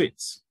member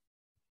states.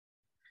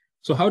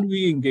 So how do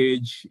we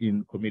engage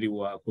in committee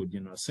work or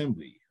General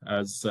Assembly?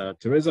 As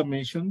Teresa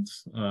mentioned,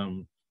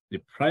 the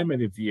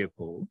primary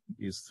vehicle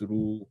is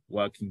through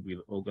working with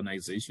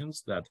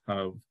organizations that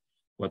have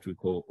what we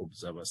call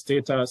observer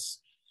status.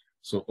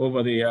 So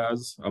over the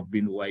years, I've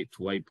been to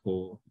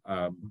WIPO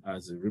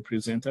as a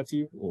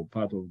representative or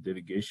part of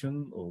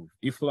delegation of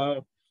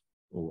IFLA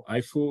or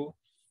IFO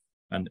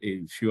and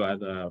a few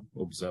other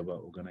observer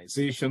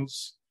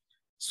organizations.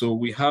 So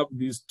we have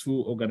these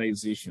two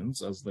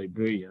organizations as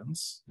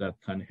librarians that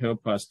can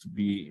help us to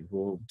be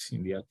involved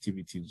in the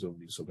activities of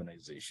these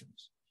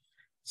organizations.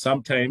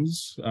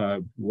 Sometimes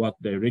work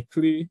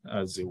directly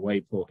as a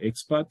WIPO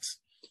expert.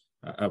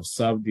 I've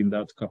served in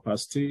that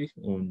capacity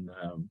on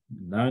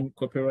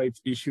non-copyright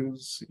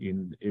issues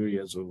in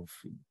areas of,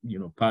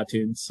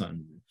 patents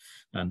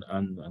and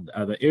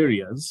other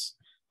areas,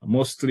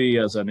 mostly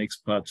as an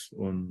expert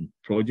on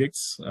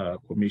projects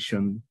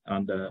commissioned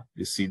under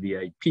the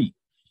CDIP.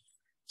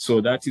 So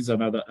that is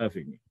another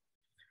avenue.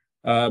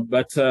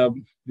 But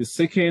the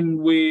second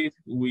way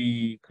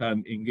we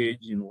can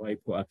engage in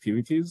WIPO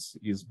activities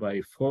is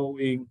by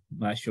following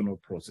national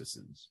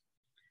processes.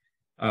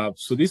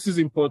 So this is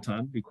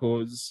important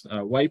because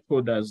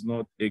WIPO does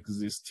not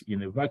exist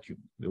in a vacuum.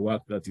 The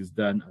work that is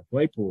done at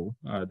WIPO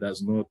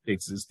does not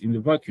exist in a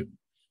vacuum.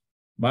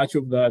 Much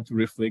of that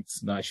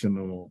reflects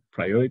national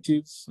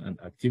priorities and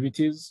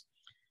activities,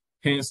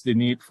 hence the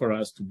need for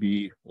us to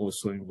be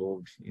also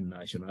involved in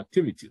national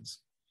activities.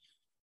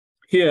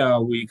 Here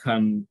we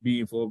can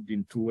be involved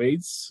in two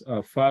ways.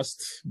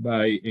 First,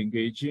 by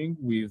engaging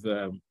with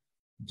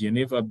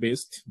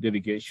Geneva-based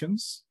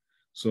delegations.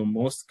 So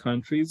most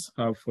countries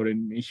have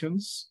foreign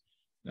missions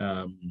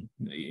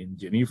in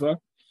Geneva,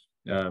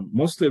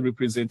 mostly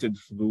represented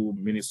through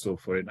Minister of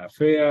Foreign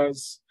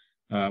Affairs,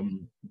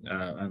 and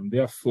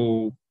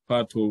therefore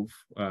part of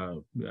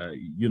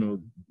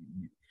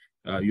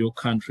your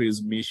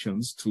country's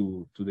missions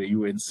to the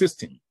UN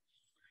system.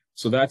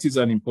 So that is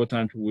an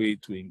important way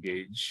to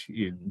engage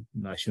in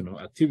national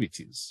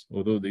activities,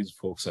 although these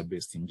folks are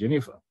based in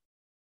Geneva.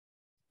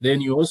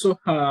 Then you also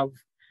have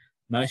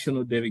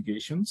national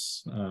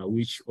delegations,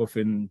 which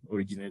often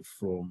originate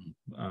from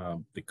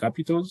the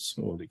capitals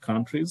or the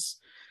countries.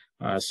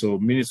 So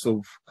Ministers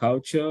of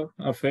Culture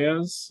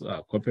Affairs,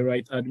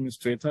 copyright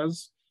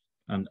administrators,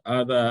 and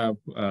other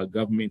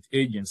government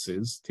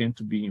agencies tend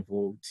to be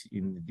involved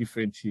in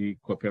different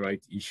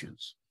copyright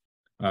issues.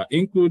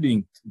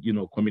 including,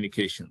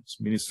 communications,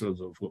 ministers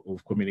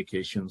of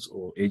communications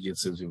or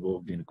agencies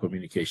involved in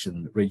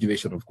communication,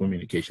 regulation of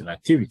communication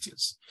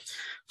activities.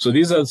 So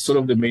these are sort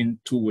of the main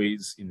two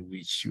ways in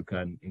which you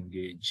can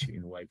engage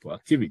in WIPO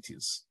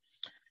activities.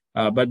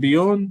 But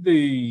beyond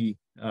the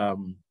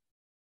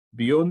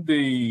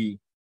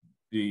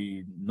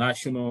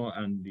national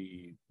and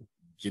the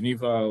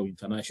Geneva or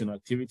international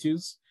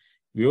activities,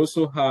 we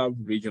also have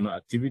regional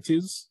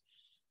activities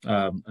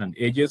and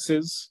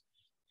agencies.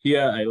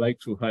 Here, I like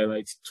to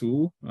highlight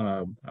two,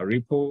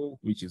 WIPO,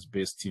 which is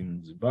based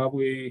in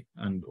Zimbabwe,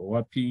 and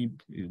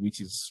WIPO,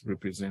 which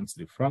represents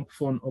the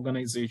Francophone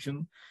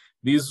organization.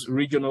 These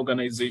regional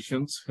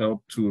organizations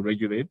help to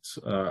regulate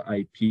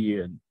IP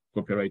and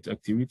copyright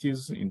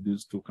activities in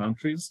these two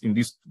countries, in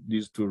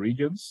these two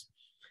regions.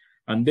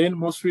 And then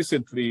most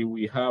recently,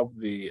 we have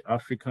the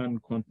African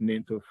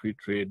Continental Free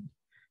Trade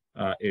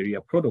Area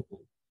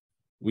Protocol,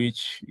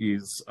 which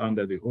is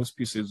under the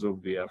auspices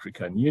of the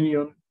African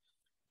Union.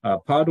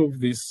 Part of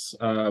this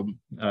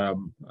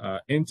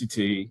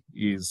entity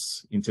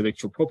is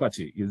intellectual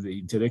property, is the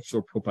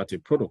Intellectual Property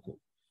Protocol.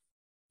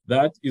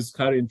 That is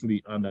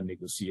currently under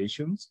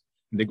negotiation.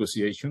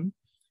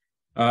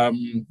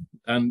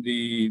 And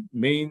the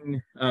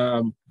main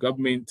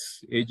government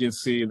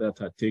agency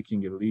that are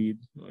taking a lead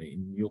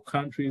in your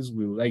countries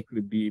will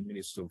likely be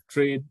Minister of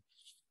Trade,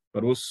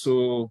 but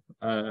also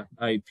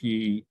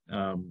IP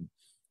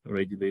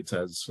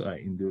regulators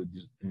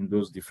in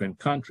those different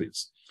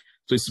countries.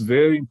 So it's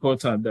very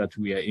important that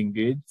we are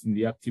engaged in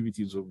the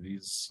activities of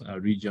these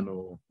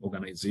regional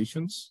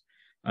organizations.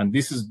 And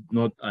this is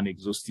not an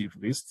exhaustive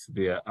list.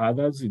 There are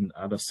others in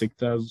other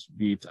sectors,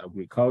 be it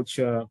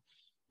agriculture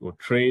or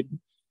trade,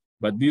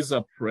 but these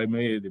are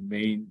primarily the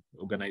main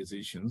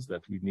organizations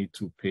that we need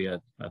to pay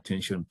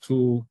attention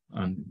to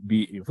and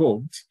be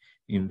involved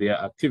in their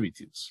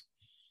activities.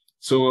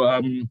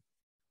 So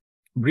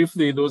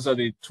briefly, those are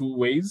the two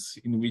ways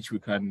in which we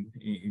can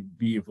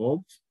be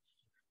involved.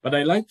 But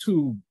I like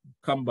to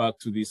come back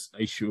to this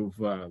issue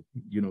of,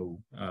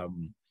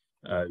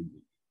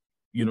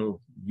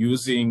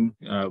 using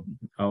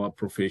our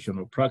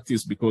professional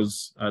practice,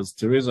 because as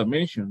Teresa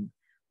mentioned,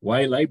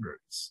 why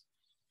libraries?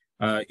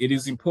 It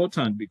is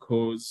important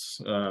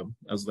because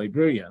as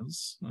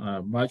librarians,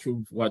 much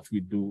of what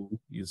we do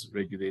is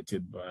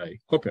regulated by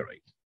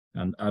copyright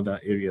and other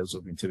areas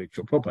of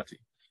intellectual property.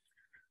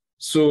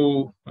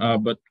 So,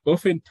 but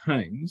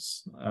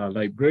oftentimes,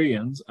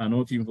 librarians are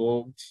not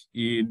involved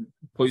in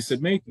policy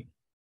making.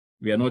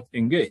 We are not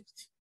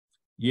engaged.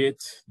 Yet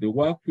the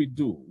work we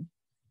do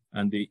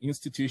and the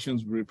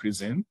institutions we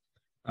represent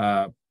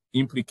are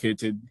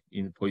implicated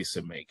in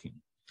policy making.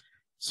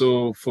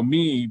 So for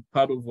me,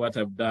 part of what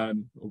I've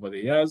done over the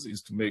years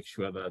is to make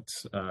sure that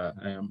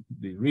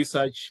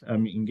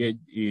I'm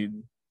engaged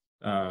in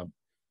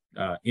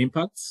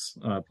impacts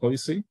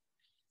policy,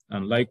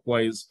 and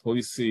likewise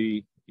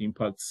policy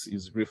impacts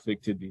is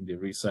reflected in the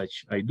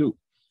research I do.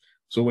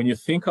 So when you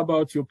think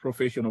about your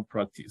professional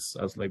practice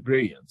as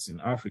librarians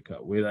in Africa,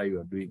 whether you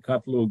are doing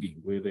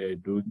cataloging, whether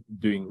you're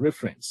doing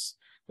reference,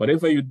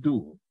 whatever you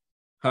do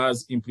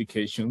has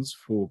implications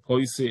for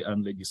policy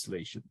and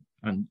legislation.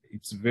 And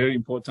it's very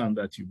important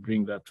that you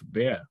bring that to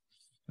bear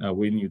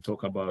when you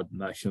talk about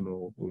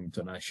national or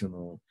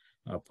international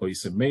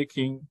policy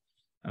making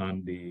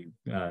and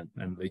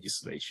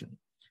legislation.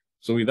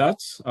 So with that,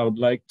 I would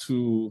like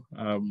to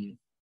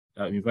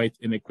invite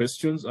any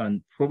questions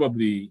and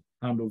probably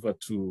hand over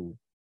to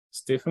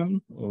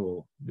Stephen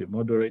or the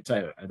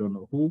moderator, I don't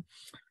know who.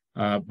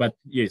 But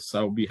yes,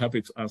 I'll be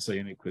happy to answer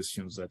any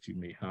questions that you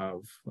may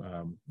have.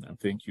 And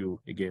thank you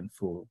again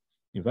for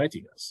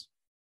inviting us.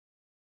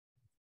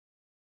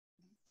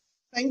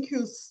 Thank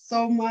you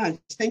so much.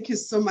 Thank you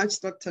so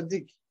much, Dr.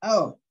 Dick.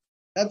 Oh,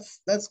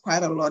 that's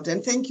quite a lot.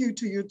 And thank you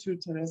to you too,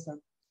 Teresa.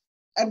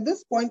 At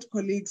this point,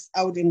 colleagues,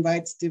 I would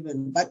invite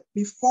Stephen. But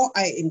before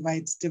I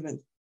invite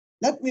Stephen,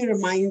 let me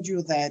remind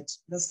you that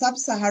the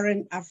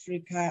Sub-Saharan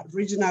Africa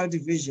Regional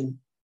Division,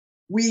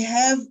 we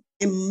have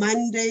a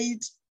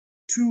mandate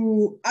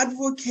to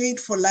advocate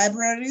for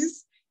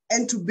libraries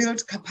and to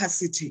build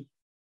capacity.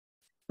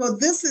 So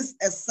this is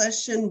a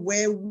session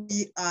where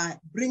we are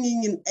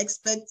bringing in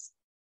experts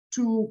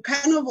to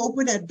kind of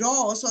open a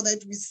door so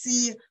that we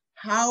see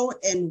how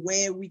and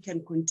where we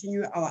can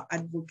continue our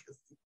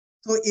advocacy.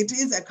 So it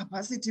is a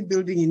capacity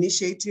building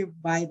initiative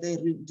by the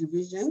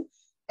division,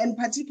 and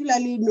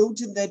particularly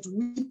noting that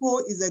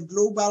WIPO is a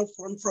global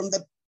forum. From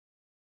the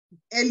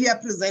earlier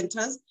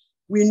presenters,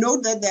 we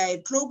know that there are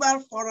a global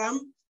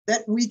forum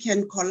that we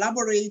can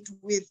collaborate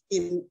with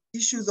in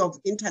issues of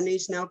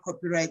international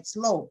copyright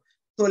law.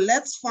 So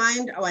let's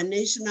find our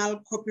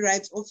national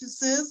copyright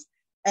offices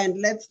and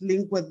let's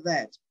link with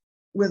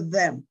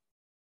them.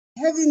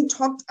 Having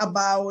talked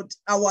about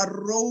our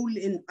role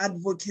in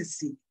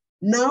advocacy,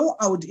 now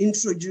I would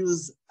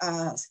introduce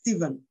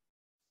Stephen.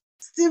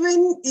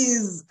 Stephen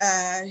is,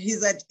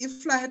 he's at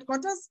IFLA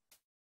headquarters.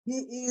 He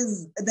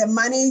is the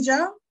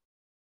manager,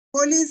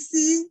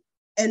 policy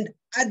and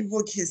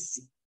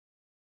advocacy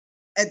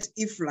at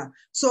IFLA.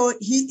 So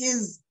he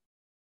is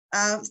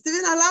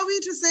Stephen, allow me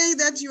to say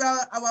that you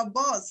are our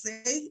boss,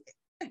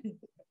 eh?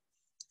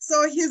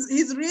 So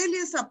he's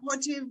really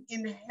supportive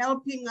in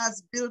helping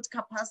us build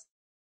capacity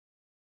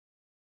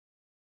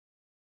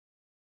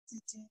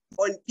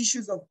on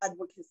issues of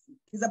advocacy.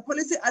 He's a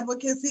policy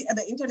advocacy at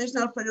the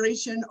International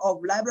Federation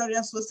of Library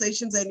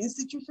Associations and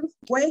Institutions,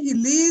 where he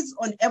leads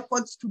on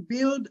efforts to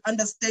build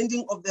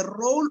understanding of the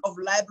role of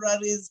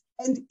libraries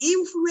and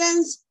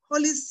influence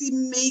policy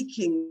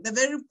making, the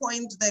very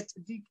point that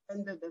Dick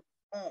ended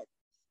at.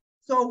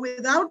 So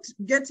without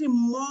getting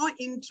more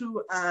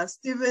into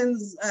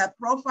Stephen's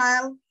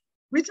profile,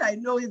 which I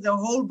know is the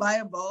whole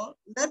Bible,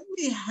 let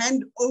me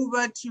hand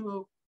over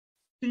to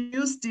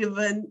you,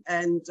 Stephen,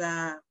 and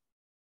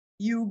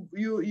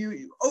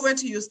over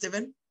to you,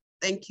 Stephen.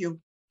 Thank you.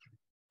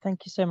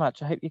 Thank you so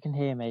much. I hope you can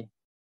hear me.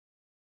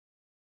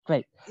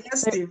 Great.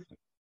 Yes, Steve.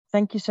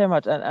 Thank you so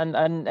much.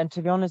 And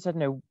to be honest, I don't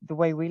know, the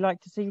way we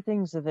like to see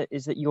things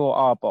is that you're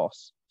our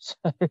boss. So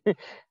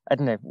I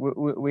don't know,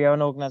 we are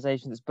an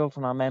organization that's built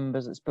on our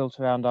members, it's built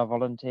around our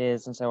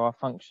volunteers. And so our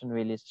function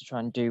really is to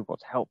try and do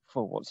what's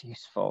helpful, what's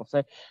useful.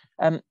 So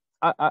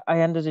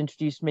Ayanda's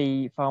introduced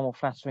me far more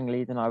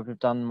flatteringly than I would have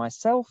done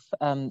myself.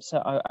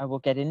 So I will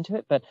get into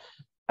it. But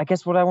I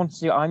guess what I want to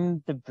do,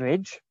 I'm the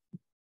bridge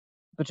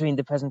between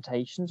the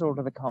presentations, all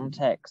of the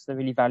context, the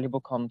really valuable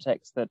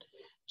context that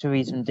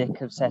Teresa and Dick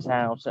have set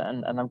out,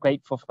 and I'm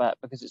grateful for that,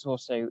 because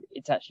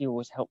it's actually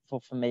always helpful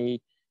for me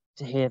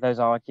to hear those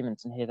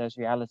arguments and hear those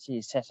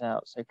realities set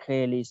out so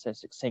clearly, so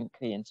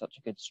succinctly, in such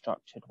a good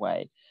structured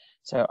way.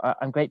 So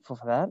I'm grateful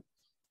for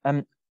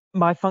that.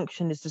 My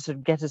function is to sort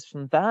of get us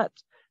from that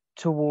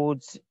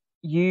towards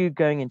you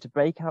going into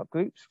breakout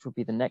groups, which will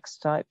be the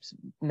next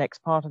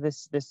part of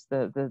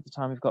the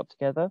time we've got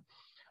together,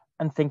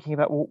 and thinking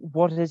about, well,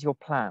 what is your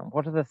plan?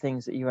 What are the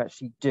things that you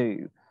actually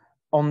do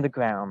on the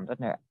ground? I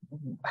don't know,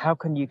 how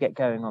can you get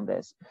going on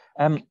this?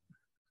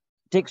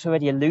 Dick's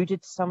already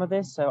alluded to some of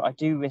this, so I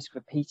do risk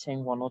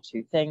repeating one or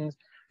two things.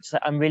 So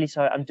I'm really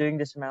sorry, I'm doing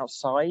this from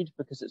outside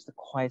because it's the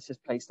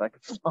quietest place I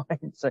could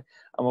find. So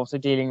I'm also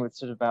dealing with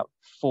sort of about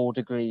 4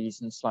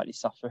 degrees and slightly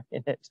suffering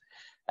in it.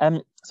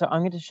 So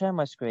I'm going to share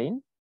my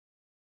screen.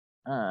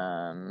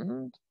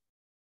 And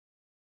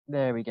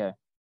there we go.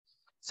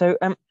 So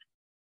as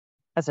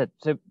I said,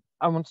 so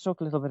I want to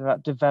talk a little bit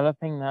about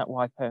developing that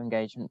WIPO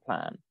engagement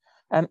plan.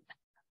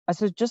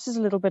 So just as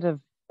a little bit of,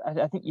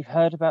 I think you've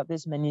heard about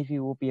this, many of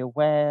you will be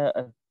aware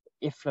of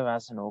IFLA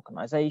as an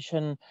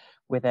organization.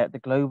 We're there at the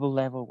global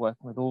level,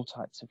 working with all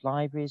types of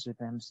libraries, with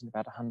members in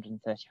about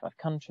 135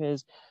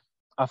 countries.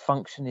 Our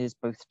function is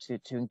both to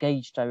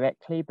engage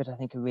directly, but I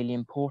think a really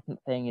important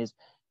thing is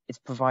it's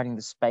providing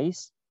the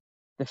space,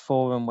 the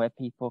forum where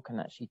people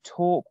can actually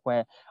talk,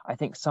 where I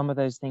think some of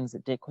those things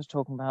that Dick was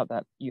talking about,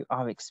 that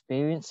our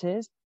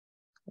experiences,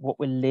 what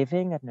we're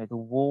living, I don't know, the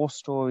war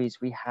stories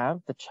we have,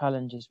 the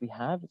challenges we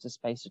have, it's a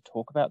space to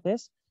talk about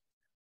this,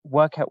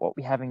 work out what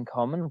we have in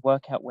common,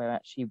 work out where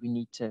actually we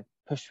need to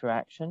push for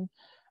action,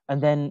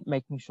 and then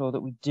making sure that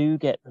we do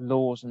get the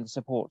laws and the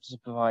support to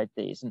provide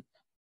these. And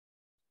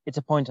it's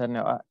a point I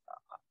know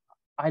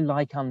I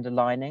like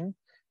underlining.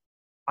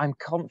 I'm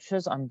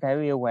conscious, I'm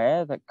very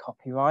aware that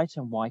copyright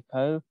and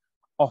WIPO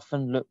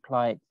often look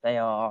like they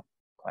are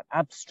quite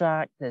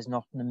abstract, there's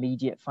not an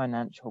immediate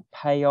financial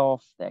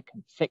payoff, they're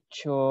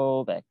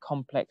conflictual, they're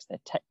complex, they're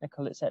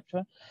technical,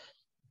 etc.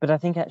 But I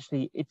think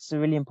actually it's a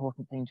really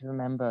important thing to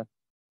remember.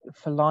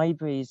 For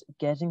libraries,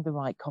 getting the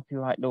right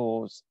copyright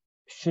laws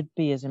should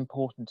be as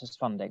important as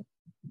funding,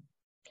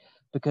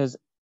 because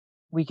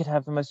we could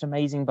have the most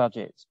amazing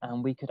budgets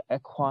and we could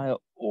acquire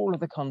all of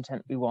the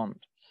content we want.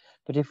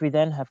 But if we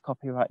then have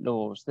copyright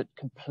laws that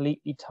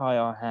completely tie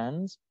our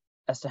hands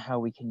as to how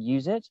we can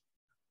use it,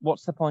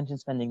 what's the point in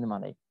spending the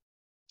money?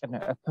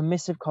 A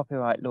permissive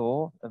copyright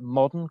law, a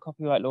modern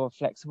copyright law, a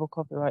flexible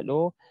copyright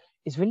law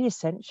is really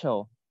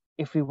essential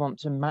if we want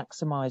to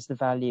maximize the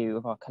value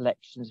of our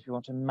collections, if we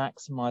want to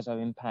maximize our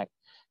impact,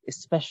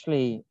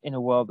 especially in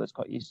a world that's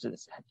got used to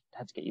this,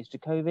 had to get used to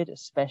COVID,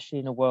 especially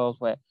in a world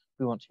where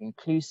we want to be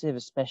inclusive,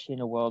 especially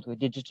in a world where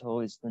digital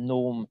is the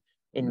norm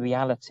in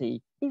reality,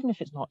 even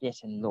if it's not yet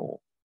in law.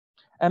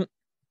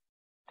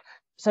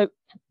 So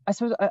I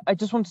suppose I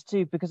just wanted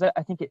to, because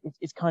I think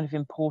it's kind of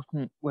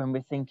important when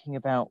we're thinking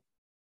about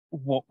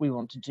what we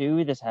want to do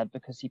with this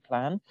advocacy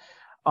plan.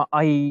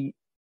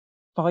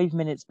 5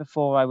 minutes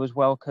before I was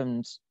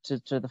welcomed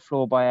to the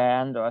floor by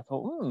Ayanda, I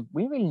thought,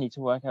 we really need to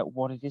work out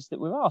what it is that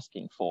we're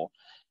asking for.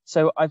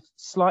 So I've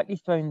slightly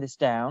thrown this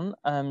down.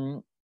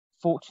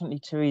 Fortunately,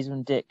 Teresa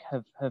and Dick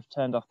have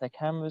turned off their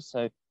cameras,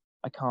 so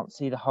I can't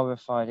see the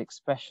horrified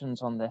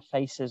expressions on their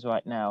faces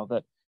right now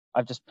that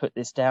I've just put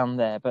this down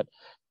there. But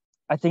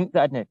I think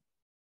that,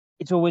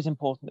 it's always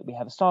important that we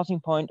have a starting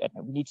point,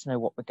 and we need to know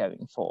what we're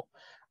going for.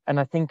 And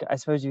I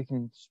suppose you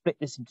can split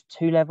this into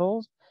 2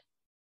 levels.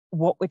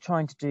 What we're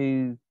trying to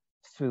do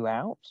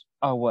throughout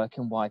our work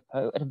in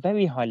WIPO at a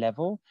very high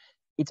level,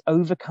 it's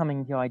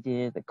overcoming the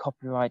idea that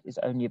copyright is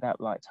only about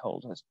rights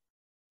holders.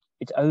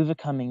 It's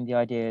overcoming the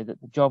idea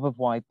that the job of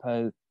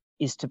WIPO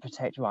is to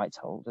protect rights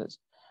holders.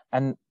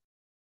 And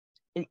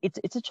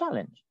it's a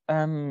challenge.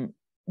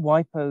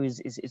 WIPO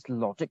is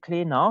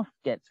logically enough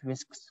gets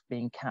risks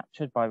being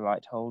captured by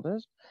right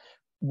holders.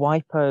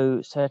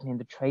 WIPO, certainly in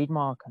the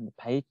trademark and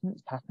the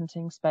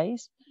patenting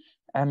space,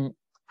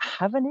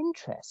 have an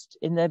interest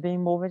in there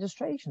being more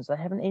registrations. They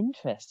have an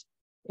interest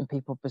in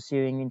people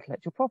pursuing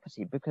intellectual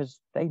property because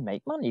they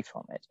make money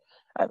from it.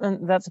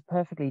 And that's a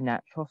perfectly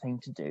natural thing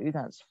to do.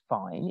 That's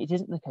fine. It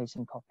isn't the case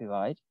in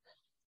copyright,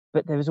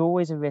 but there is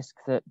always a risk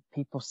that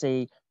people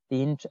see that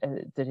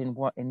in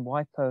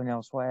WIPO and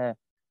elsewhere,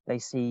 they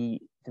see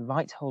the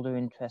right holder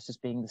interest as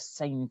being the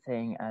same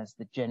thing as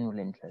the general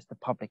interest, the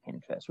public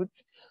interest, which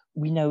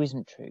we know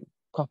isn't true.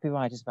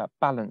 Copyright is about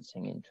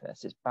balancing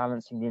interests. It's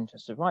balancing the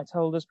interests of rights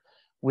holders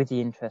with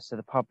the interests of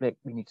the public.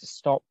 We need to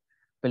stop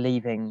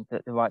believing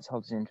that the rights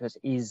holders' interest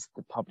is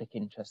the public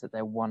interest, that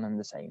they're one and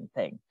the same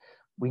thing.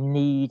 We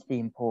need the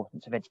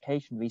importance of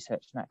education,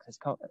 research, and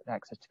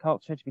access to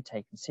culture to be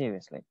taken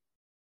seriously.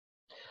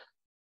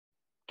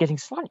 Getting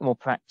slightly more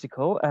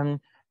practical,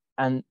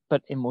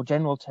 but in more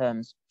general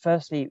terms,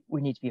 firstly,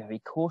 we need to be very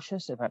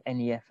cautious about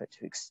any effort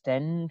to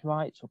extend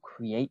rights or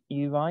create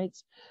new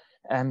rights,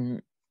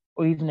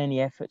 or even any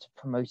effort to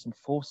promote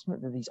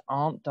enforcement, that these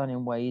aren't done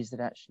in ways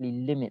that actually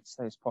limits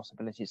those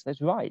possibilities,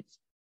 those rights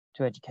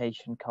to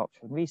education,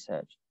 culture, and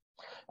research.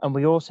 And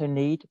we also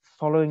need,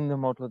 following the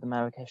model of the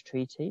Marrakesh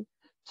Treaty,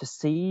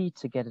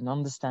 to get an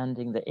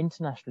understanding that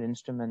international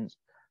instruments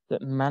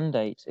that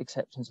mandate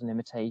exceptions and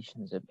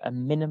limitations, a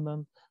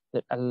minimum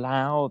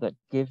that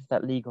give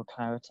that legal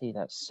clarity,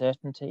 that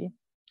certainty,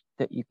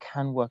 that you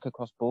can work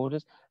across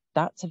borders,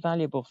 that's a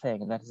valuable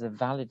thing, and that is a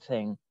valid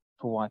thing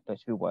for WIPO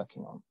to be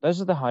working on.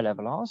 Those are the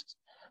high-level asks.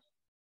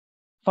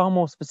 Far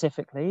more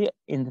specifically,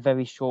 in the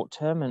very short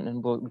term,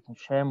 and we can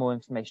share more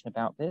information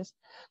about this,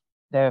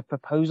 there are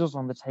proposals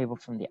on the table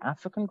from the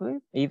African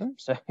group, even,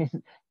 so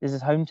this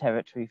is home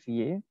territory for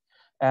you.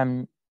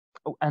 And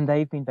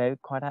they've been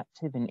quite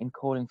active in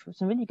calling for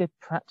some really good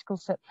practical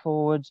steps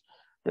forwards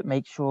that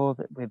make sure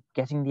that we're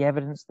getting the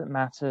evidence that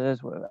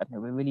matters. We're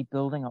really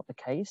building up the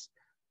case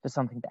for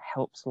something that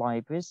helps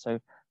libraries, so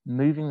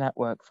moving that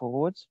work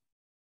forwards.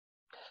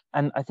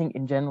 And I think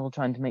in general,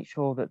 trying to make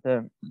sure that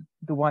the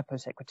WIPO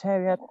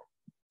Secretariat,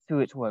 through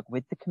its work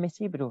with the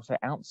committee, but also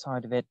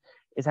outside of it,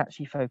 is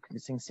actually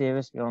focusing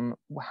seriously on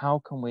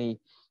how can we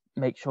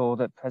make sure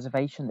that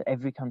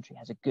every country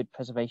has a good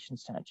preservation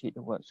statute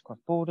that works across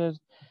borders,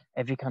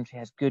 every country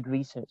has good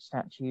research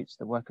statutes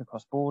that work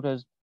across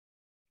borders,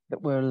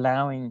 that we're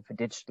allowing for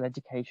digital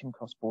education,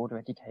 cross-border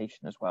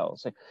education as well.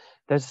 So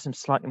those are some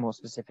slightly more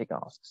specific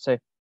asks. So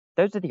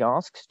those are the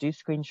asks. Do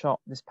screenshot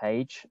this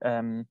page.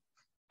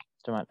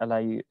 So I might allow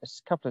you a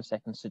couple of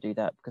seconds to do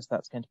that because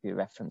that's going to be a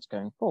reference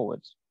going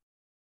forwards.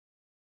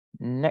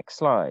 Next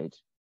slide.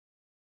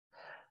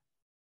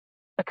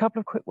 A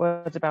couple of quick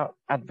words about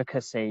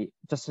advocacy,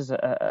 just as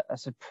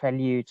a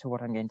prelude to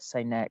what I'm going to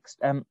say next.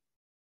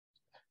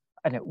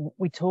 I know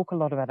we talk a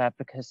lot about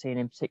advocacy, and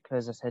in particular,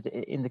 as I said,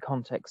 in the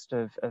context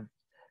of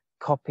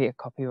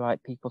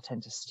copyright, people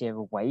tend to steer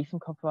away from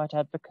copyright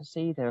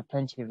advocacy. There are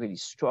plenty of really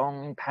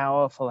strong,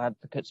 powerful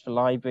advocates for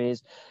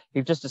libraries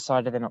who've just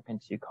decided they're not going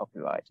to do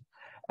copyright.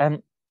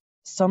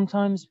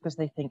 Sometimes because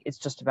they think it's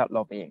just about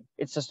lobbying.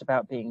 It's just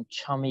about being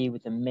chummy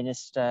with the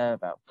minister,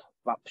 about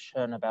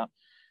corruption, about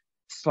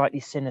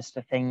slightly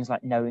sinister things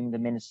like knowing the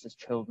minister's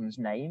children's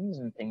names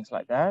and things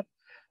like that.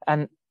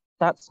 And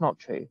that's not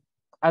true.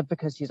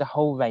 Advocacy is a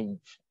whole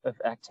range of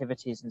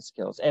activities and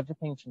skills,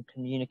 everything from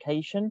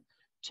communication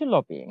to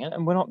lobbying.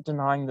 And we're not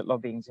denying that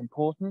lobbying is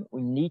important.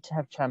 We need to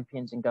have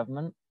champions in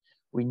government.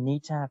 We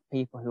need to have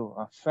people who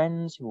are our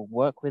friends, who will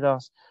work with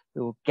us,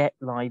 who will get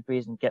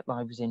libraries and get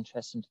libraries'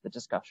 interest into the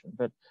discussion.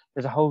 But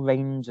there's a whole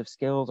range of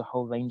skills, a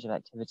whole range of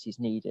activities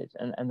needed.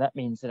 And that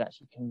means that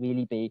actually can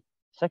really be,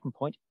 second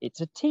point,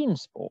 it's a team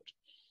sport.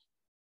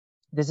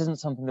 This isn't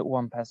something that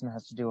one person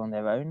has to do on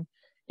their own.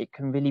 It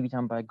can really be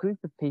done by a group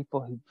of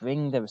people who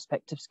bring their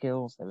respective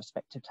skills, their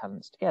respective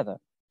talents together.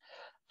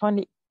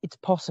 Finally, it's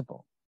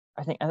possible.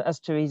 I think, as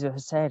Teresa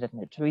has said,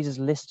 Teresa's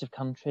list of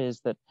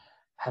countries that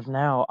have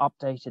now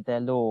updated their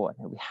law.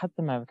 We had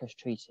the Marrakesh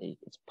Treaty.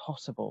 It's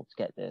possible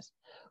to get this.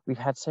 We've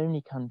had so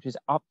many countries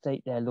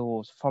update their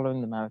laws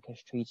following the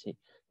Marrakesh Treaty,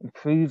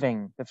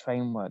 improving the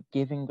framework,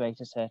 giving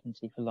greater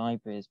certainty for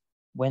libraries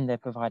when they're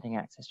providing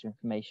access to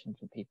information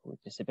for people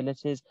with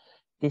disabilities.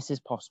 This is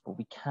possible.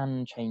 We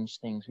can change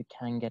things. We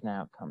can get an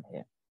outcome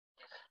here.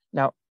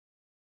 Now,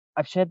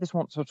 I've shared this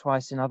once or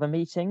twice in other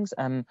meetings.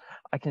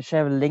 I can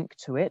share a link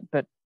to it,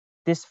 but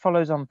this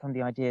follows on from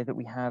the idea that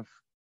we have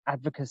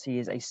advocacy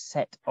is a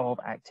set of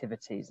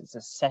activities. It's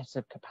a set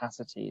of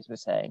capacities, we're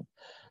saying.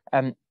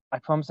 I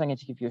promise I'm going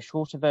to give you a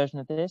shorter version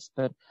of this,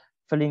 but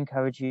fully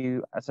encourage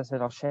you, as I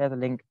said, I'll share the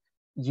link.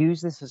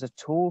 Use this as a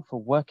tool for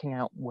working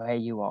out where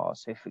you are.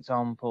 So, for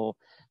example,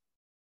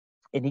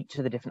 in each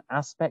of the different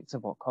aspects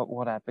of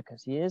what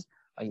advocacy is,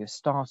 are you a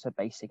starter,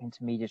 basic,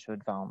 intermediate, or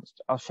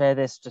advanced? I'll share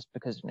this just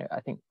because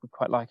I think we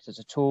quite like it as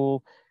a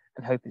tool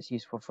and hope it's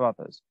useful for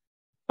others.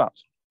 But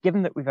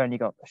given that we've only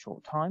got a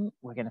short time,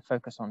 we're going to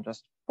focus on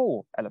just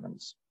 4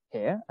 elements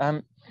here.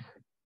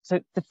 So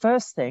the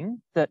first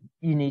thing that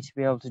you need to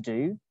be able to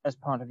do as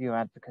part of your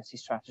advocacy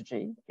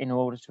strategy in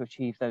order to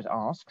achieve those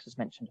asks, as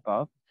mentioned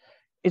above,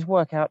 is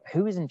work out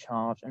who is in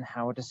charge and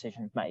how a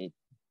decision is made.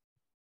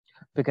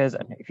 Because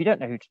if you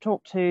don't know who to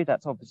talk to,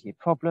 that's obviously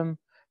a problem.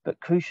 But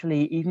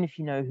crucially, even if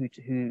you know who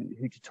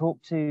to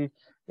talk to,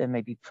 there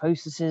may be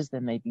processes,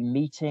 there may be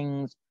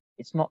meetings.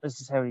 It's not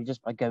necessarily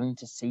just by going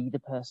to see the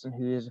person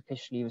who is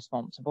officially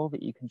responsible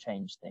that you can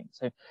change things.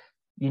 So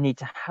you need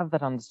to have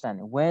that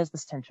understanding. Where's the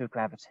center of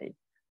gravity?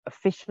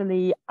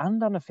 Officially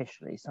and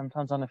unofficially,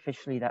 sometimes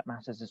unofficially that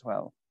matters as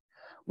well.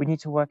 We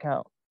need to work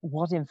out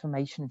what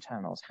information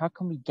channels, how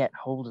can we get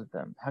hold of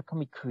them? How can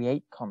we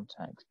create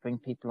contacts, bring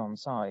people on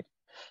side?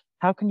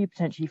 How can you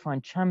potentially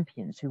find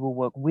champions who will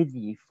work with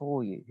you,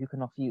 for you, who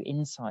can offer you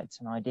insights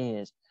and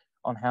ideas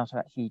on how to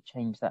actually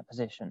change that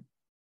position?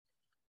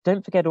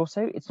 Don't forget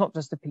also, it's not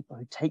just the people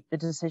who take the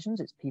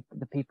decisions, it's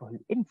the people who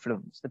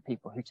influence the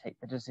people who take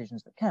the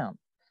decisions that count.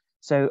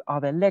 So are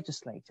there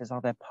legislators,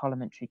 are there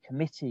parliamentary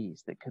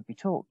committees that could be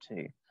talked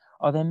to?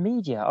 Are there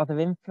media, are there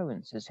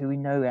influencers who we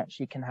know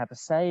actually can have a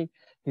say,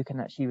 who can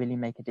actually really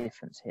make a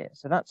difference here?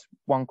 So that's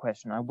one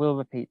question. I will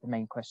repeat the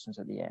main questions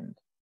at the end.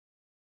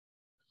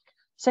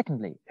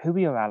 Secondly, who are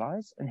your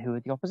allies and who are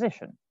the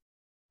opposition?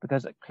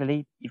 Because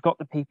clearly you've got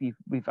the people,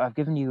 I've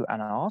given you an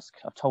ask,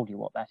 I've told you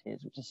what that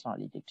is, which is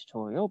slightly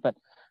dictatorial, but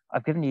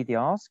I've given you the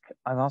ask,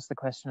 I've asked the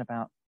question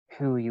about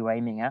who are you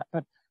aiming at,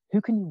 but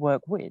who can you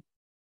work with?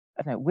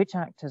 I don't know, which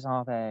actors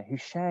are there who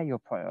share your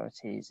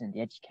priorities in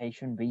the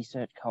education,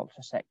 research,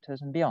 culture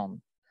sectors and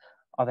beyond?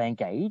 Are they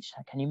engaged?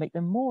 Can you make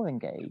them more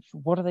engaged?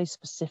 What are they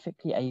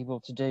specifically able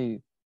to do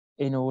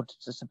in order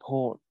to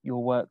support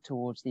your work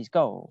towards these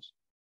goals?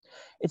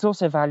 It's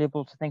also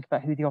valuable to think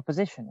about who the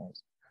opposition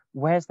is.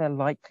 Where's there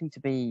likely to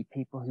be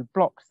people who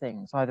block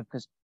things, either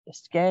because they're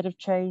scared of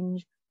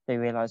change, they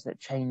realize that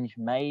change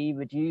may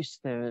reduce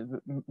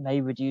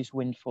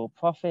windfall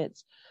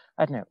profits,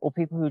 I don't know, or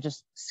people who are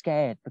just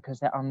scared because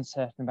they're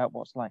uncertain about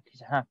what's likely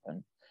to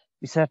happen.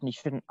 We certainly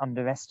shouldn't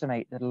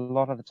underestimate that a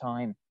lot of the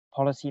time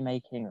policy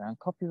making around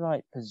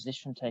copyright,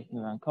 position taking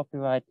around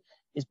copyright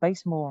is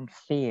based more on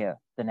fear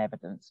than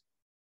evidence.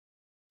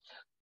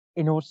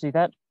 In order to do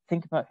that,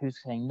 think about who's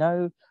saying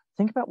no,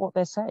 think about what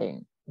they're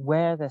saying,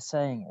 where they're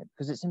saying it,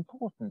 because it's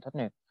important. I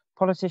don't know,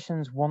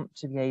 politicians want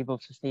to be able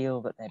to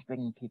feel that they're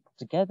bringing people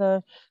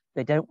together.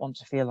 They don't want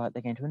to feel like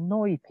they're going to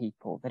annoy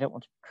people. They don't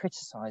want to be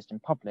criticized in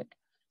public.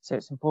 So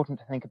it's important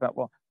to think about,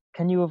 well,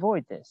 can you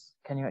avoid this?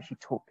 Can you actually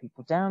talk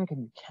people down?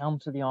 Can you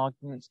counter the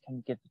arguments? Can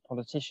you give the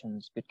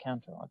politicians good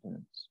counter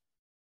arguments?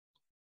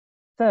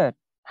 Third,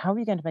 how are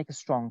you going to make a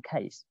strong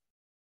case?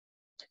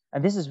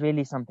 And this is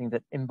really something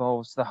that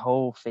involves the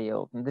whole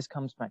field. And this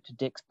comes back to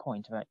Dick's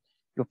point about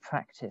your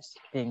practice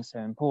being so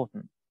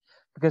important.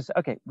 Because,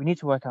 okay, we need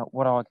to work out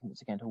what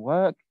arguments are going to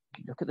work.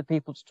 You look at the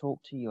people to talk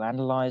to, you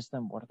analyze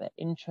them. What are their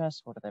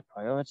interests? What are their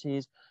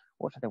priorities?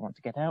 What do they want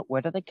to get out?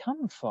 Where do they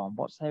come from?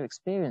 What's their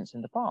experience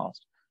in the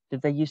past?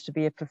 Did they used to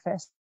be a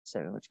professor,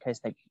 in which case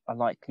they are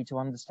likely to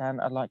understand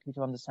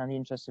the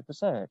interests of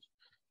research?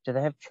 Do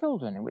they have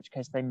children, in which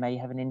case they may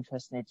have an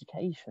interest in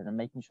education and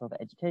making sure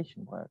that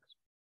education works?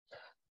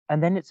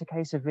 And then it's a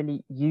case of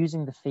really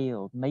using the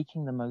field,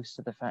 making the most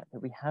of the fact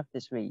that we have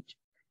this reach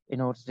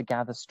in order to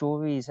gather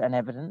stories and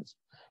evidence,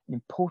 and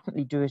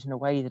importantly do it in a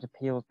way that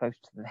appeals both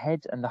to the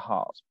head and the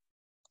heart.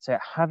 So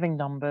having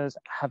numbers,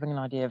 having an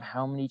idea of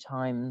how many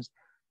times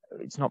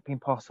it's not been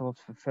possible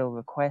to fulfill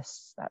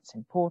requests, that's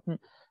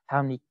important.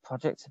 How many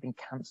projects have been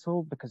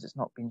cancelled because it's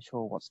not been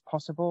sure what's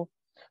possible,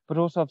 but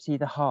also obviously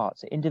the heart,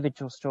 so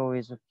individual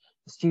stories of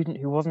the student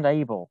who wasn't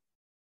able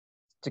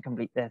to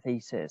complete their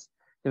thesis,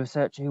 the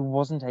researcher who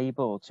wasn't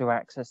able to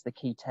access the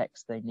key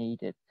text they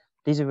needed.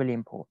 These are really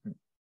important.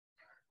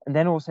 And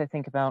then also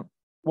think about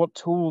what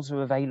tools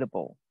are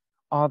available.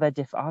 Are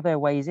there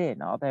ways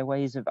in? Are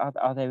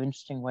there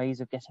interesting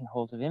ways of getting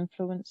hold of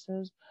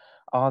influencers?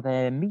 Are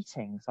there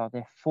meetings? Are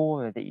there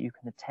fora that you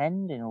can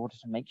attend in order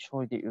to make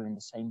sure that you're in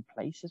the same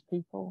place as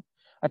people?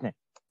 I don't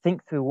know.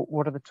 Think through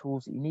what are the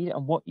tools that you need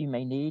and what you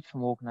may need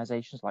from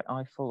organizations like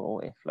IFL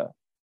or IFLA.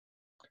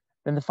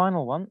 Then the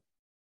final one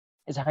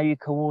is how you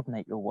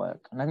coordinate your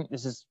work. And I think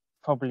this is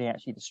probably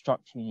actually the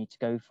structure you need to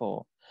go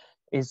for,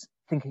 is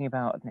thinking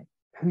about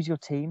who's your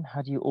team?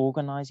 How do you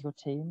organize your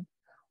team?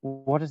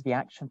 What is the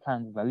action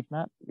plan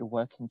roadmap that you're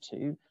working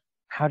to?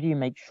 How do you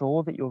make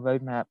sure that your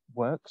roadmap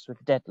works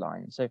with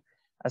deadlines? So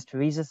as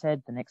Teresa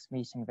said, the next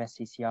meeting of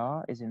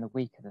SCCR is in the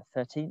week of the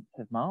 13th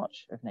of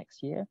March of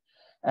next year.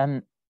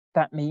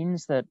 That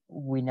means that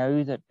we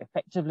know that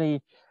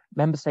effectively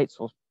member states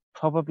will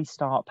probably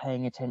start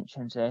paying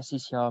attention to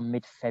SCCR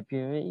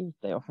mid-February.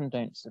 They often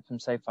don't from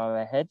so far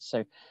ahead.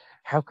 So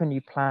how can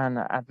you plan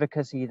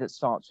advocacy that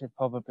starts with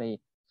probably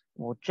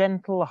more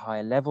gentle,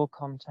 higher level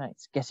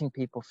contacts, getting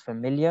people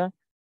familiar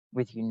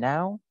with you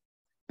now,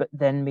 but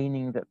then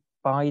meaning that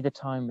by the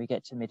time we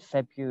get to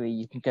mid-February,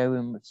 you can go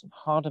in with some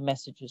harder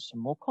messages, some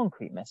more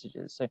concrete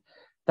messages. So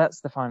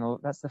that's the final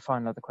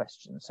of the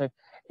question. So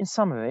in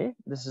summary,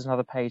 this is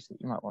another page that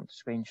you might want to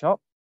screenshot,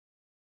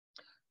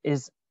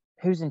 is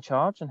who's in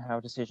charge and how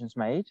decisions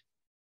made,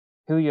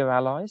 who are your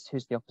allies,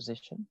 who's the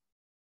opposition,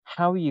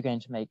 how are you going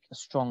to make a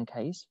strong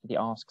case for the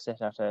ask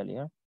set out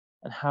earlier,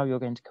 and how you're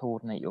going to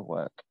coordinate your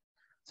work.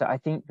 So I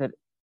think that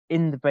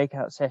in the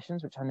breakout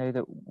sessions, which I know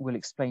that we'll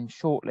explain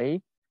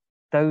shortly,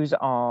 those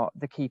are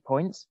the key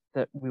points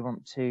that we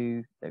want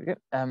to, there we go.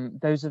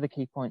 Those are the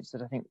key points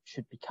that I think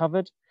should be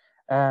covered.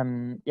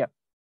 Those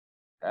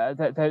are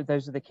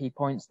the key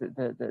points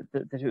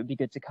that it would be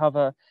good to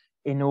cover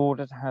in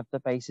order to have the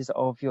basis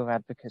of your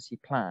advocacy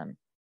plan.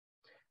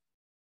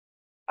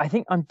 I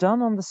think I'm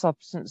done on the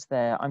substance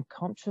there. I'm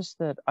conscious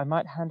that I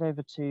might hand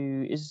over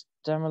to, is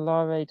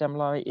Damilare?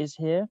 Damilare is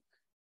here,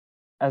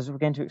 as we're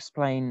going to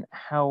explain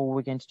how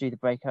we're going to do the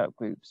breakout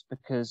groups,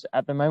 because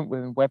at the moment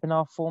we're in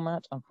webinar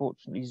format.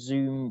 Unfortunately,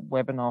 Zoom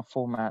webinar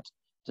format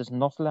does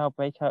not allow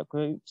breakout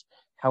groups.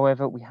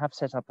 However, we have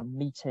set up a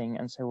meeting,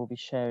 and so we'll be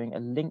sharing a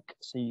link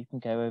so you can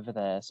go over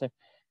there. So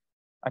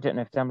I don't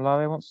know if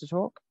Damilare wants to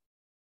talk.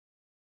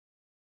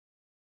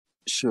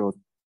 Sure.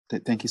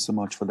 Thank you so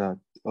much for that,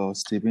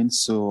 Stephen.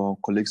 So,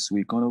 colleagues,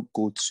 we're going to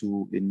go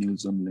to a new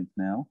Zoom link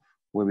now,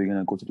 where we're going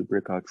to go to the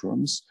breakout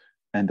rooms.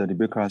 And the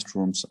breakout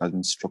rooms have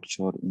been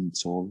structured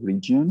into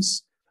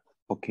regions.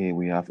 Okay,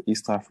 we have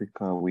East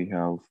Africa, we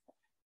have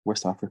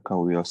West Africa,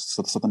 we have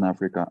Southern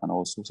Africa, and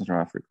also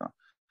Central Africa.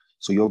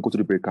 So you'll go to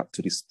the breakout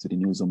to the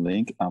new Zoom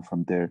link, and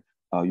from there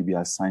you'll be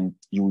assigned.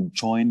 You will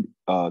join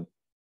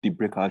the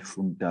breakout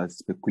room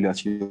that's peculiar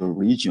to your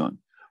region,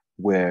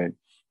 where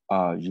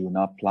you will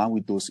now plan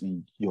with those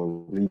in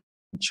your region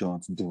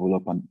to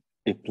develop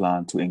a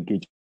plan to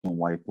engage in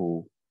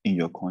WIPO in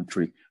your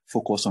country.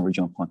 Focus on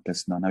regional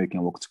context now. Now you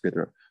can work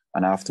together.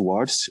 And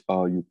afterwards,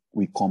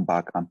 we come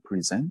back and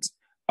present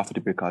after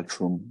the breakout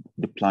room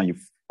the plan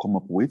you've come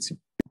up with.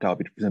 That will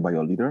be presented by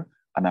your leader.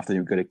 And after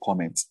you get a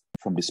comment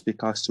from the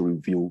speakers to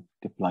review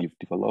the plan you've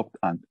developed.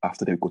 And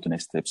after they go to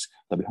next steps,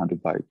 that'll be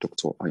handled by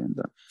Dr.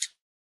 Ayanda.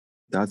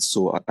 That's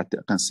so I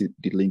can see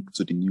the link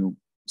to the new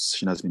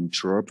session has been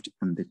dropped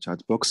in the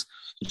chat box.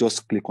 You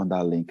just click on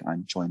that link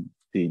and join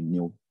the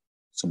new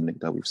Zoom link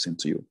that we've sent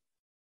to you.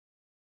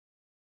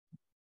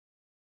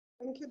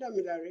 Thank you,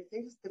 Damilare.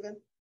 Thank you, Stephen.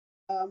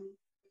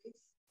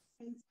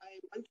 Since I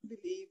want to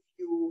believe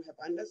you have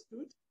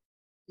understood,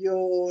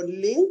 your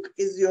link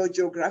is your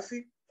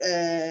geographic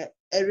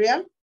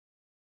area.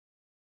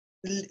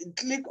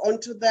 Click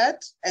onto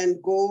that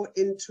and go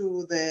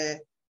into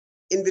the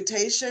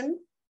invitation.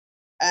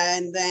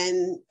 And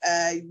then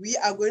we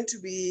are going to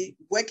be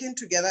working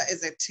together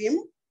as a team,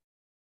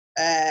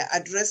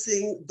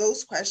 addressing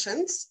those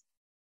questions.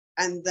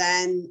 And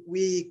then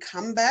we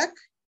come back,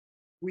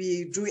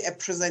 we do a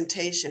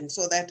presentation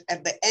so that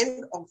at the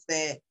end of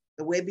the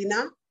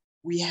webinar,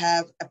 we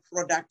have a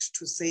product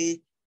to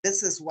say,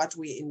 this is what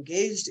we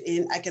engaged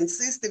in. I can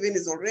see Stephen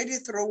is already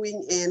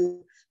throwing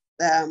in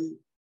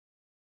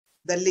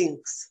the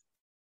links.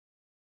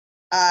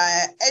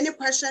 Any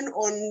question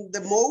on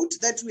the mode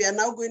that we are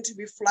now going to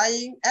be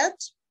flying at?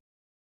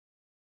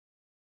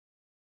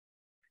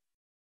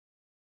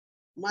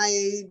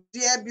 My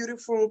dear,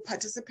 beautiful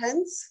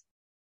participants,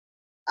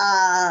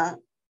 are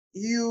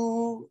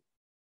you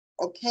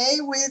okay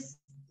with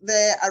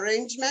the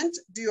arrangement?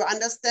 Do you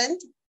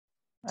understand?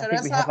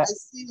 Teresa, I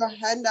see your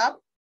hand up.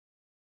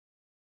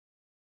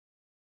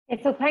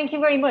 Yeah, so thank you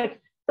very much.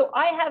 So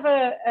I have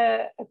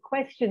a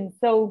question.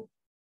 So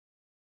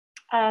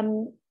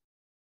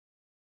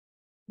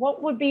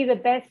what would be the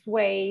best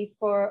way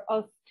for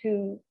us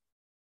to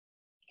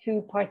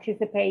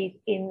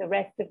participate in the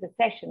rest of the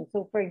session?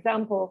 So for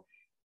example,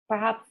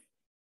 perhaps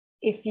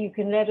if you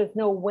can let us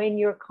know when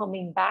you're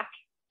coming back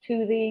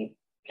to the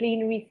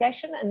plenary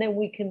session, and then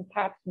we can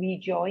perhaps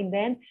rejoin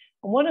then.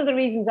 And one of the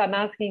reasons I'm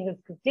asking is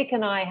because Dick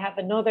and I have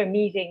another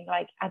meeting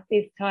like at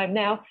this time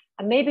now,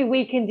 and maybe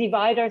we can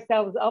divide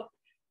ourselves up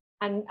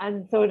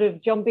and sort of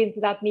jump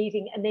into that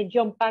meeting and then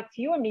jump back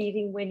to your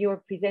meeting when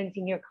you're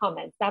presenting your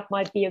comments. That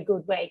might be a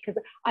good way,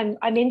 because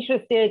I'm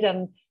interested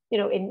in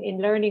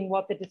learning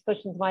what the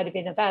discussions might have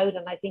been about,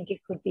 and I think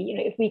it could be,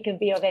 if we can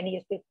be of any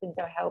assistance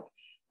or help,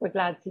 we're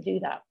glad to do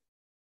that.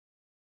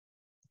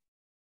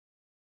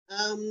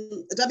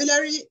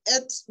 Damilare,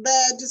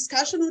 the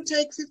discussion will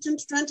take 15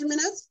 to 20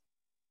 minutes?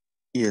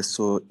 Yes,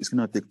 so it's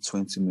going to take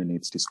 20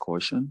 minutes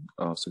discussion.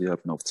 So they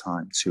have enough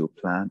time to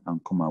plan and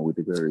come out with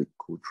a very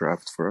cool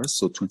draft for us.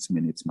 So 20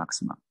 minutes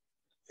maximum.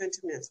 20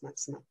 minutes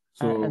maximum.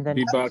 So and then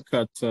be back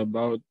at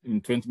about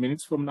in 20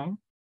 minutes from now?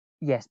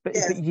 Yes, but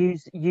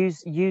use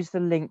the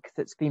link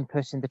that's been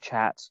put in the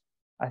chat.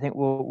 I think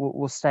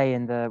we'll stay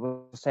in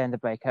the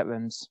breakout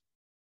rooms.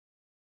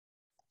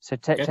 So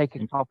Okay. take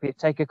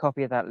a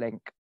copy of that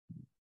link.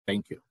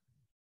 Thank you.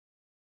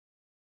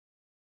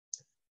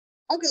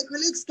 Okay,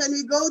 colleagues, can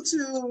we go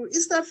to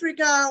East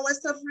Africa,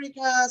 West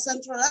Africa,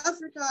 Central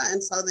Africa,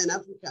 and Southern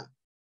Africa?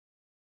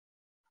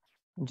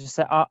 And just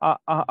say,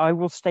 I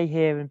will stay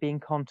here and be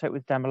in contact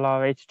with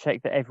Damilare to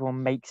check that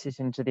everyone makes it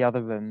into the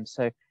other room.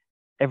 So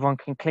everyone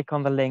can click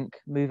on the link,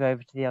 move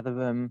over to the other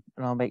room,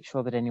 and I'll make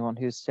sure that anyone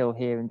who's still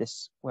here in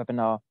this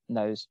webinar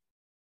knows.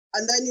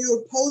 And then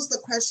you'll post the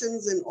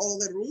questions in all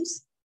the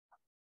rooms?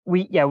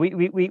 we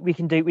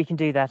can do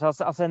that. I'll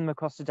send them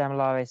across to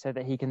Damilare so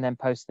that he can then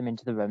post them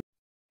into the room.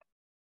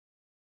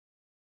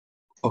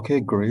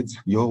 Okay, great.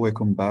 You're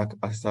welcome back.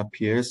 As it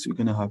appears, we're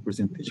going to have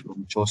presentation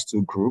from just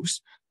two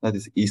groups, that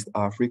is East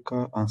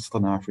Africa and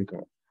Southern Africa,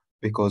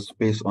 because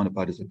based on the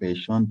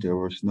participation, there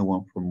was no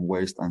one from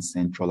West and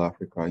Central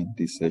Africa in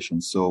this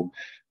session. So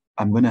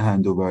I'm going to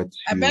hand over to...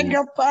 I beg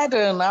your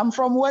pardon, I'm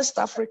from West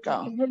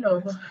Africa.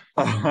 Hello.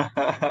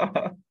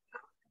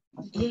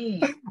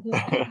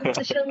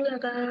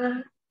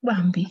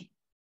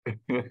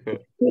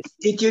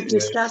 Did you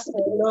discuss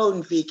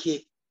alone,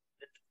 Vicky?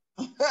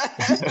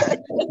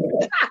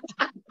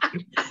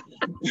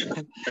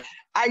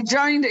 I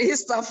joined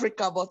East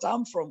Africa, but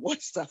I'm from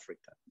West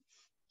Africa.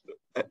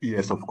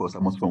 Yes, of course,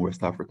 I'm also from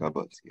West Africa,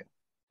 but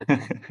yeah.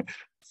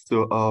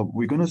 So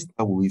we're going to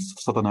start with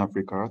Southern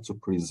Africa to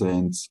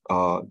present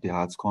the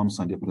outcomes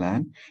and the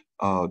plan.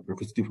 The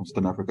representative from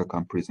Southern Africa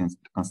can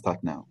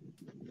start now.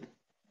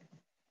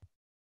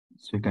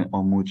 So you can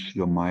unmute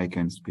your mic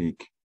and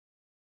speak.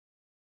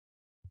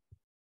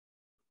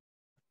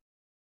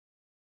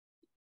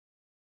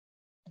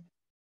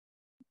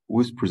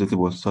 Who's presenting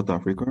was South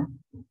Africa?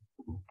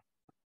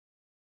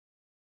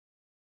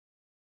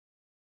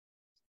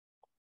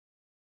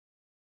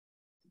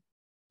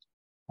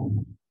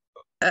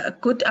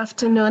 Good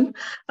afternoon.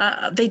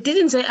 They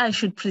didn't say I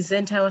should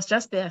present. I was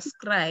just their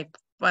scribe,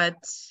 but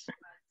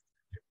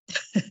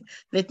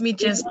let me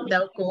just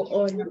now go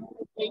on.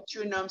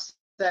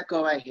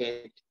 Go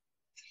ahead.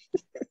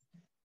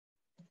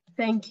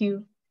 Thank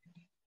you.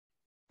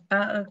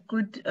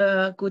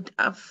 Good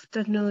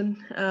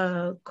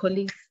afternoon,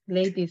 colleagues,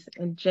 ladies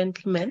and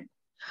gentlemen.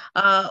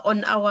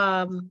 On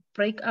our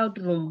breakout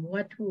room,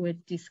 what we were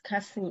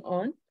discussing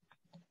on,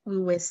 we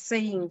were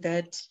saying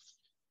that,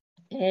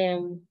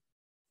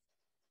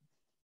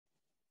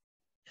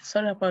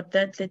 sorry about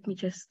that, let me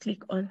just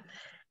click on.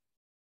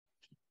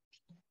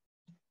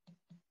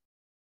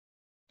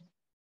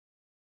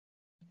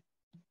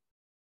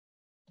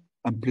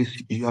 And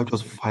please, you have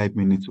just 5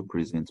 minutes to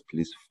present,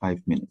 please,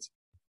 5 minutes.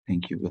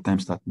 Thank you. Your time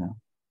starts now.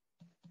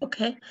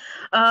 Okay.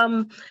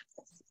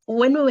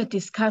 When we were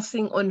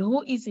discussing on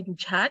who is in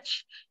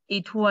charge,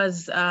 it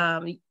was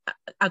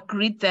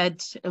agreed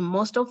that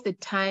most of the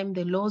time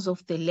the laws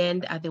of the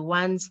land are the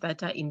ones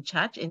that are in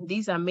charge, and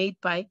these are made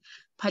by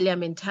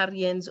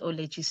parliamentarians or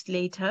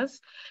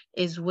legislators,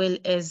 as well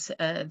as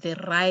the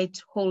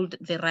rights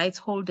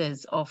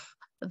holders of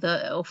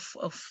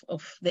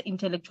the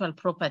intellectual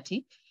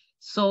property.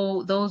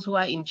 So those who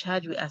are in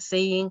charge, we are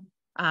saying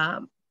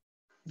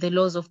the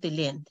laws of the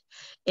land.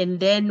 And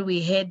then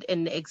we had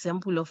an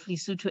example of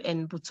Lesotho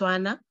and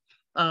Botswana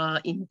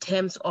in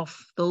terms of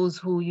those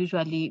who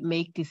usually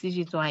make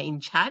decisions or are in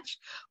charge,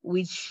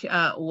 which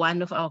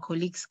one of our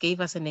colleagues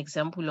gave us an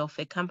example of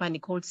a company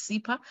called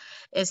SIPA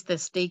as the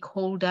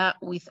stakeholder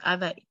with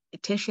other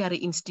tertiary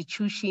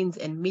institutions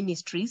and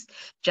ministries,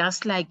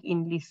 just like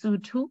in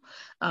Lesotho,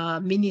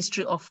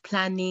 Ministry of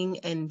Planning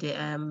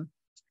and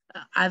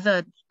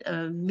other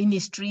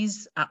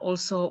ministries are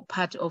also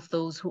part of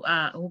those who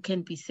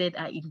can be said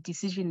are in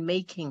decision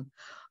making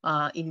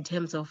in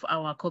terms of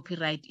our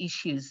copyright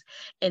issues.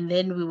 And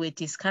then we were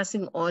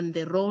discussing on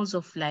the roles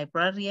of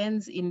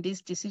librarians in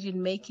this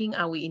decision making.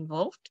 Are we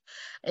involved?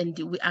 And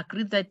we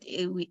agreed that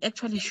we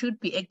actually should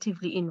be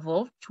actively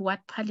involved to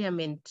what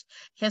Parliament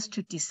has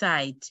to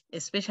decide,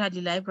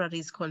 especially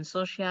libraries,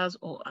 consortia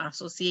or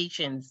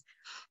associations.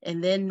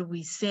 And then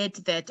we said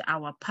that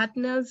our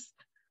partners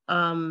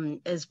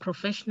as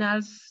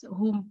professionals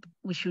whom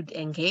we should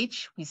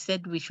engage. We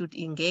said we should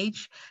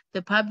engage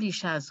the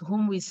publishers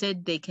whom we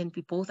said they can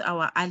be both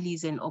our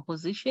allies and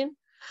opposition.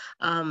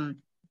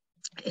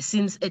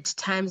 Since at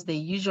times they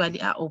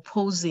usually are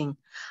opposing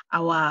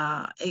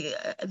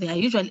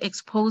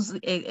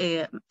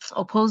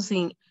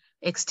opposing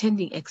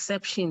extending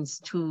exceptions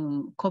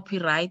to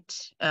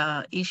copyright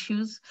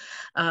issues.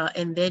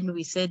 And then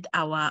we said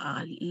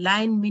our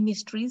line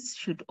ministries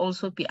should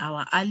also be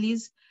our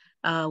allies.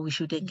 We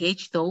should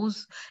engage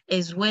those,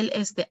 as well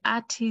as the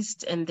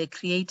artists and the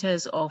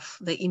creators of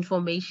the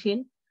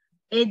information,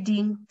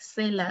 aiding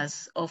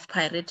sellers of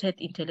pirated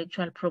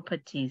intellectual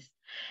properties.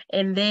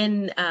 And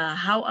then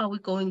how are we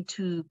going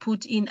to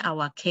put in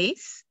our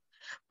case?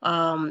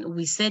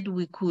 We said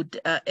we could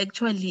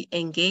actually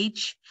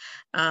engage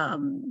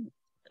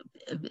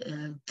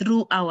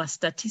through our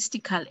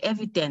statistical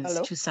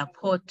evidence to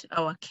support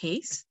our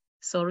case.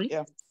 Sorry.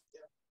 Yeah.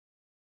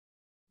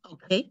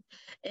 Okay,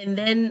 and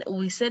then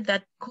we said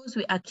that because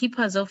we are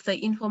keepers of the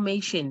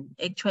information,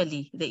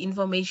 actually, the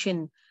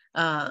information,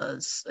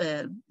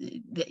 the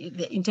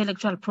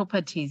intellectual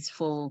properties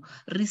for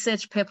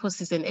research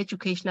purposes and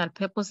educational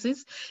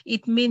purposes,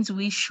 it means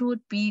we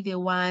should be the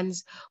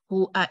ones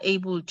who are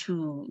able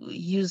to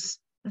use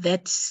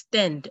that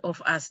stand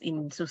of us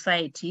in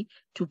society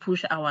to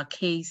push our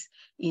case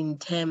in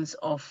terms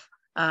of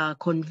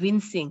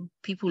convincing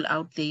people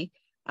out there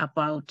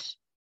about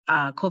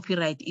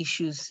copyright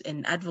issues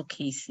and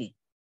advocacy.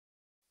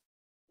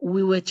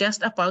 We were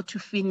just about to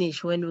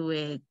finish when we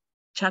were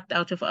chucked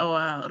out of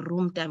our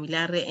room,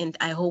 Damilare, and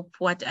I hope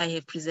what I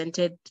have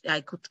presented,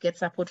 I could get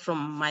support from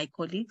my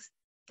colleagues.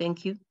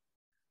 Thank you.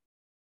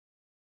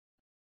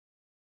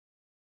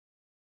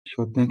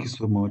 Sure, thank you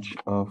so much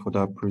for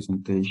that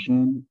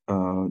presentation.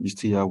 You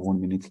still have 1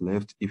 minute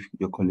left. If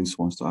your colleagues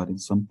wants to add in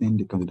something,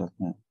 they can do that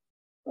now.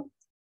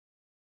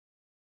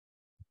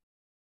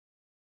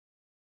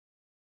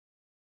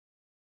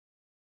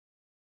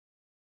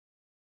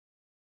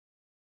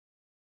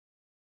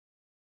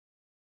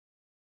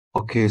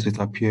 Okay, so it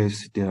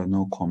appears there are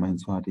no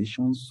comments or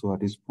additions. So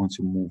at this point,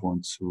 we move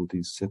on to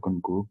the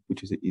second group,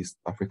 which is the East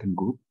African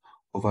group.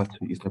 Over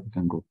to East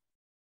African group.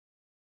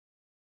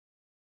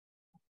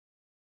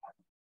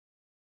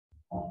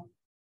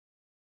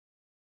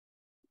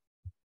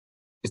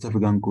 East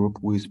African group,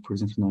 who is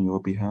presenting on your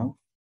behalf?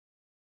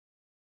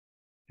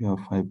 You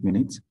have 5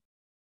 minutes.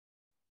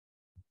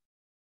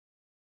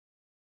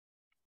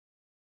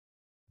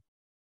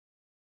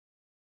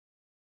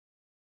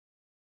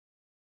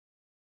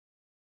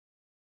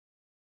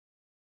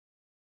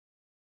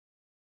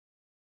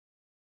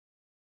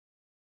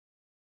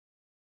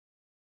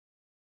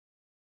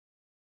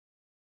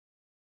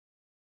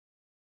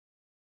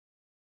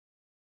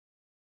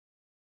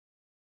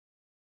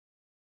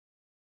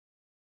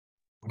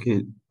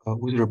 Okay,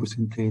 who is the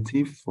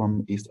representative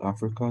from East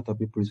Africa that will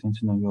be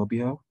presenting on your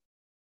behalf?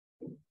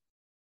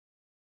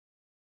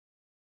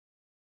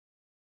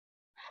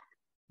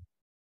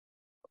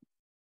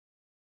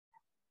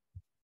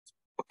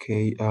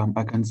 Okay,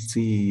 I can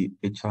see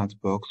a chat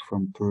box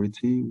from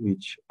Purity,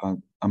 which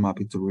I'm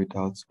happy to read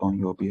out on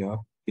your behalf.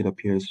 It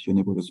appears you're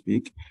unable to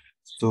speak.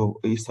 So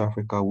East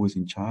Africa, who is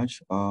in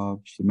charge?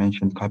 She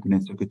mentioned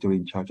Cabinet Secretary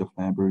in charge of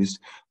libraries,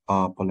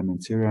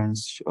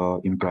 parliamentarians,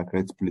 in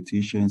brackets,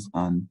 politicians,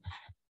 and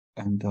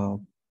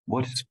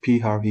what is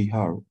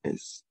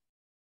PRERS?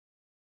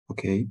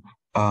 Okay,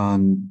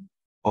 and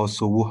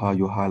also who are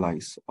your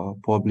highlights?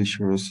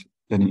 Publishers,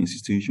 learning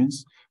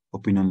institutions,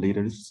 opinion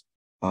leaders,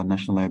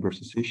 national library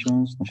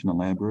associations, national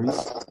libraries,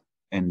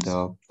 and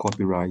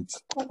copyright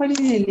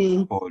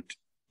board,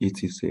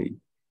 etc.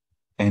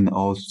 And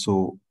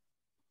also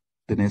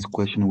the next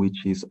question,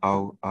 which is,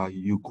 how are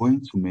you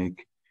going to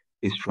make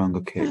a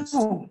stronger case?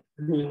 Are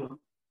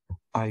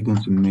you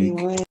going to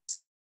make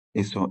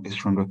a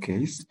stronger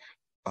case,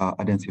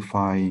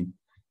 identify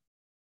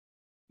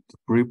the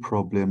real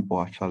problem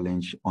or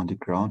challenge on the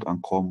ground,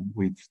 and come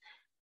with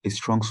a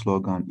strong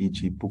slogan,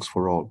 e.g. books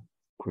for all?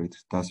 Great,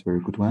 that's a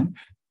very good one.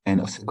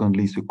 And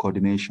secondly, is the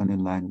coordination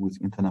in line with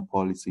internal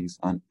policies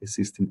and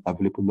existing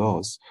available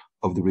laws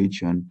of the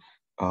region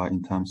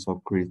in terms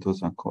of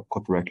creators and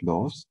copyright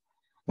laws.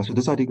 So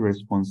those are the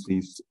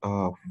responses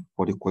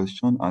for the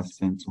question as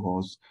sent to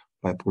us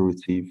by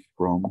Purity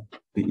from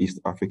the East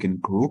African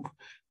group.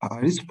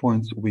 At this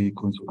point, we're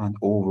going to hand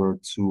over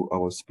to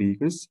our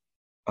speakers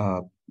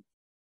to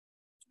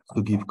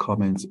give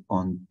comments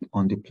on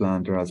the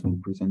plan that has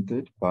been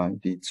presented by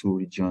the two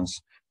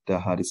regions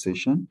that had a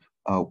session.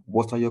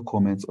 What are your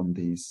comments on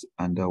this,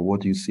 and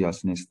what do you see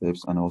as next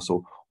steps, and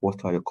also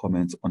what are your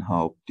comments on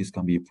how this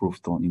can be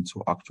improved on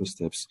into actual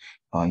steps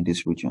in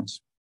these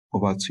regions?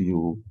 Over to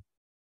you,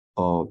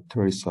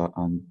 Teresa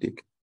and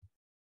Dick.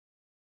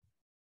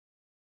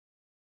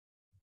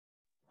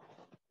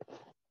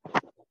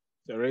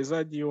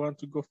 Teresa, do you want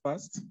to go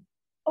first?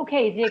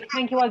 Okay, Dick,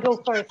 thank you. I'll go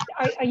first.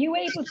 Are you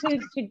able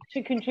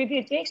to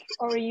contribute, Dick,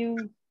 or are you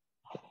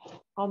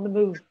on the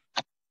move?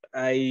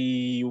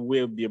 I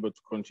will be able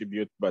to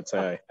contribute, but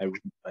I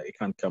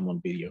can't come on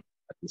video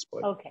at this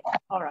point. Okay,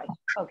 all right,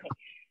 okay.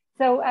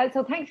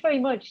 So thanks very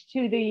much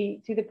to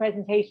the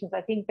presentations.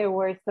 I think there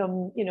were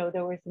some,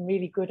 there were some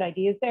really good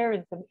ideas there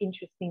and some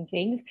interesting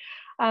things.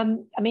 I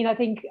mean, I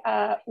think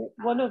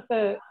one of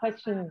the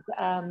questions,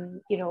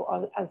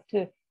 as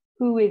to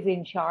who is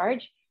in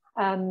charge.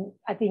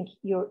 I think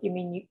you're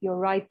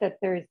right that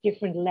there's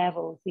different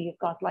levels. So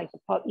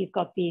you've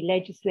got the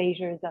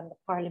legislators and the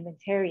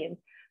parliamentarians,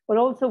 but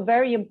also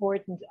very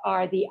important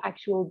are the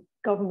actual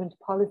government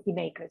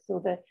policymakers. So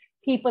the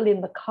people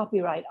in the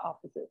copyright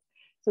offices.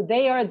 So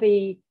they are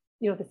the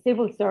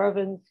civil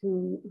servants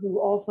who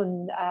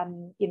often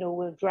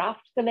will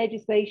draft the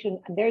legislation,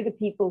 and they're the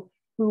people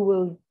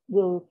who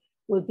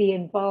will be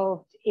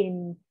involved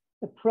in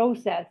the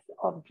process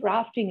of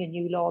drafting a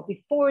new law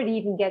before it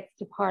even gets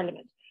to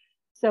Parliament.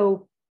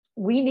 So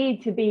we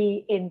need to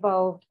be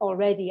involved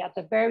already at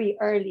the very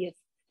earliest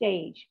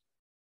stage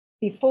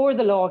before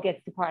the law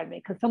gets to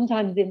Parliament, because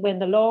sometimes when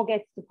the law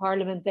gets to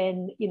Parliament,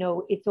 then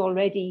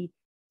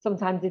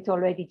sometimes it's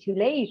already too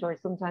late, or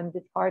sometimes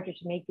it's harder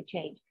to make the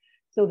change.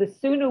 So the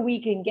sooner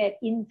we can get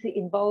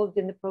involved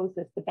in the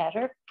process, the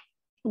better.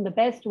 And the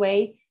best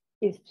way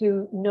is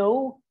to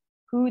know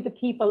who the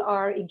people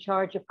are in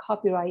charge of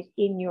copyright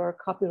in your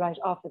copyright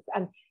office.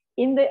 And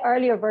in the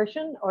earlier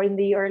version, or in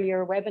the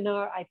earlier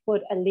webinar, I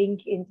put a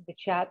link into the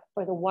chat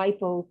for the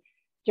WIPO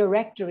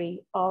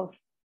directory of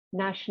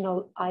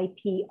national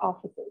IP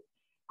offices.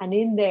 And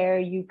in there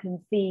you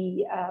can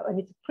see, and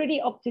it's pretty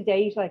up to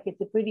date, like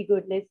it's a pretty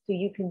good list. So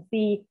you can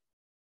see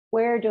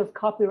where does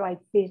copyright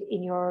sit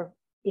in your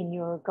in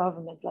your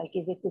government? Like,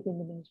 is it within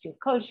the Ministry of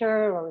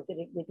Culture, or is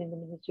it within the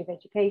Ministry of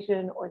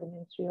Education, or the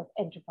Ministry of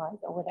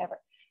Enterprise, or whatever?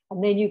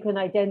 And then you can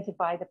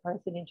identify the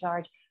person in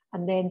charge,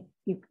 and then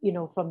you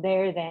know, from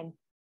there then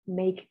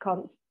make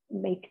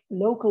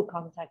local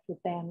contact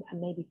with them, and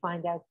maybe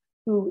find out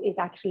who is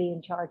actually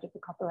in charge of the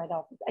Copyright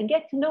Office, and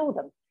get to know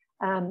them.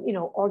 You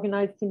know,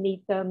 organize to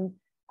meet them,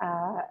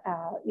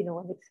 you know,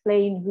 and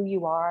explain who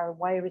you are,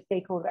 why you're a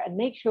stakeholder, and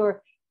make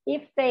sure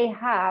if they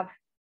have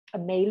a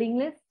mailing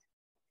list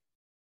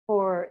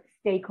for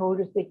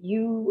stakeholders that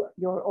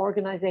your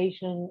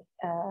organization,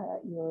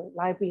 your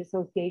library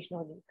association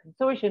or the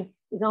consortium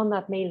is on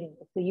that mailing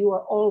list. So you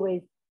are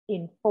always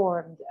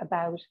informed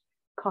about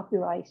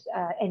copyright,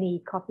 any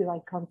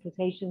copyright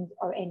consultations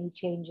or any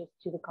changes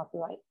to the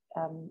copyright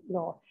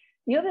law.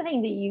 The other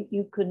thing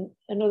that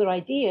another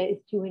idea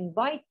is to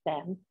invite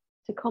them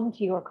to come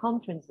to your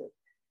conferences.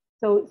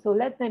 So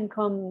let them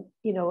come,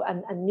 you know,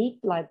 and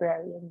meet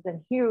librarians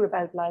and hear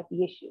about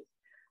library issues.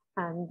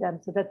 And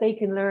so that they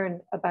can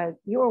learn about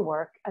your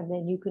work, and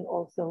then you can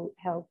also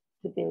help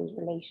to build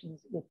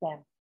relations with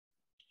them.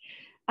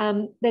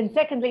 Then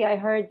secondly, I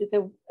heard that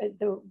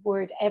the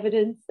word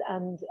evidence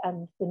and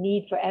the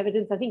need for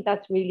evidence. I think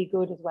that's really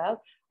good as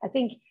well. I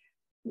think,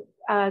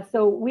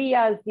 so we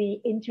as the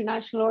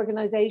international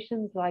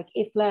organizations like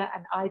IFLA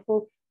and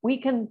WIPO, we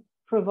can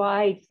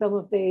provide some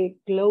of the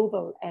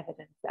global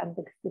evidence and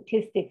the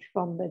statistics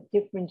from the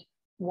different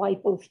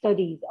WIPO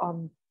studies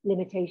on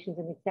limitations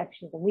and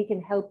exceptions, and we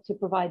can help to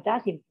provide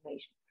that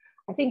information.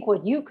 I think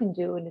what you can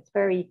do, and it's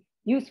very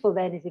useful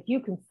then, is if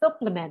you can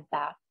supplement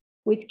that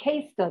with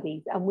case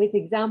studies and with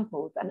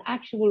examples and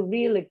actual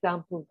real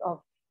examples of,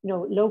 you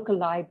know, local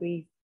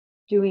libraries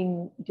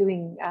supporting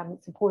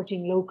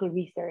local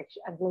research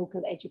and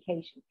local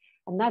education.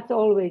 And that's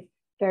always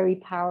very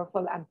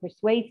powerful and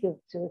persuasive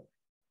to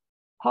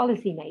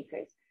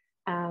policymakers,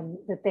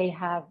 that they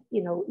have,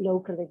 you know,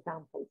 local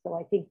examples. So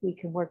I think we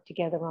can work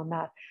together on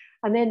that.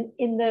 And then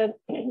in the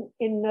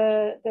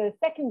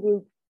second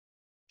group,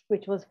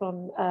 which was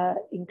from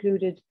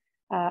included,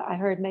 I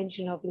heard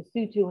mention of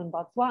Lesotho and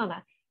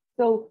Botswana.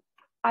 So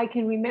I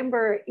can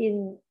remember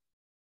you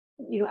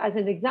know, as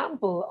an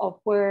example of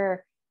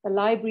where the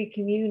library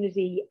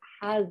community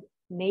has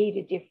made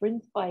a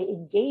difference by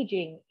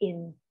engaging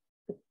in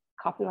the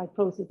copyright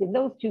process in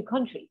those two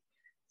countries.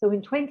 So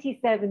in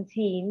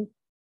 2017,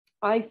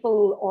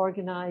 IFL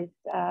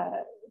organized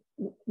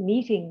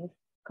meetings,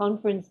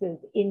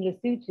 conferences in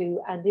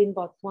Lesotho and in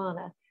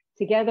Botswana,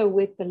 together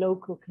with the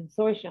local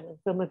consortium. And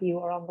some of you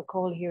are on the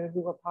call here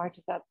who were part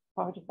of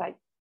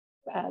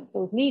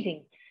those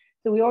meetings.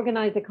 So we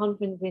organized a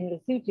conference in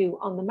Lesotho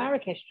on the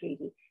Marrakesh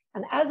Treaty.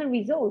 And as a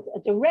result, a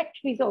direct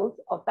result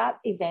of that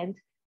event,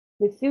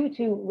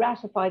 Lesotho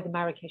ratified the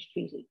Marrakesh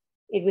Treaty.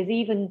 It was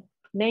even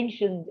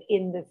mentioned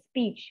in the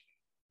speech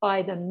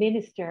by the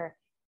minister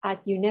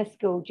at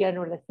UNESCO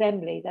General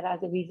Assembly that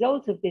as a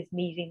result of this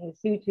meeting,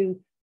 Lesotho,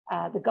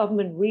 the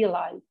government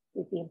realized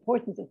the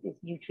importance of this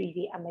new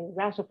treaty, and they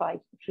ratified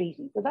the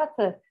treaty. So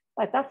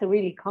that's a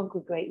really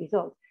concrete, great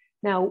result.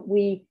 Now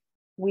we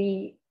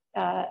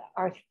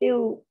are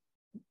still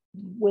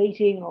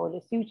waiting, or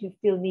Lesotho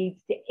still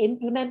needs to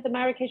implement the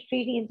Marrakesh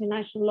Treaty into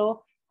national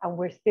law, and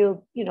we're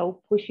still, you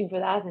know, pushing for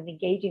that and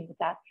engaging with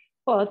that.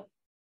 But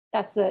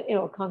that's a, you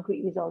know,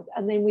 concrete result.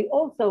 And then we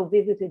also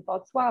visited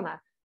Botswana,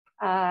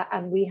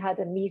 and we had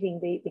a meeting.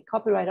 The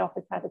Copyright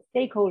Office had a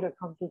stakeholder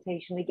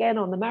consultation again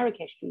on the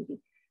Marrakesh Treaty,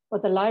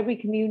 but the library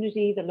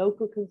community, the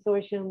local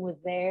consortium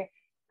was there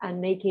and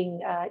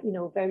making, you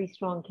know, very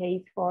strong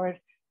case for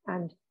it.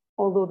 And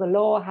although the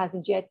law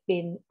hasn't yet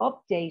been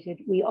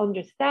updated, we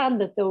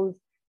understand that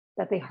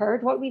they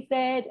heard what we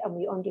said, and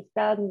we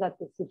understand that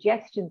the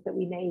suggestions that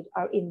we made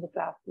are in the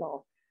draft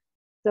law.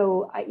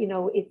 So, you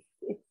know,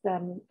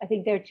 I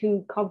think there are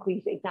two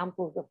concrete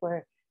examples of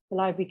where the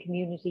library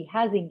community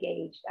has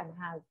engaged and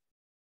has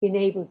been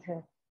able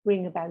to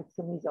bring about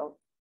some results.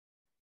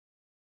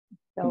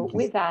 So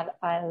with that,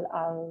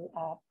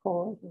 I'll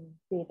pause and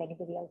see if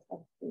anybody else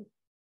wants to.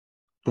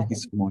 Thank you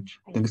so much.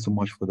 Thank you so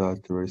much for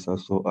that, Teresa.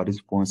 So at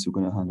this point, we're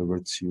going to hand over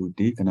to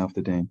Dick, and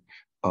after then,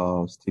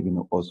 Stephen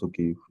will also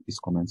give his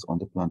comments on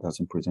the plan that's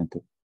been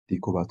presented.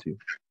 Dick, over to you.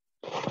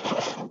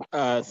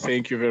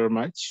 Thank you very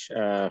much.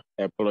 I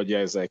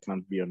apologize, I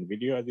can't be on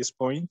video at this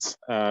point.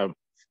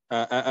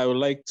 I would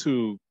like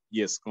to,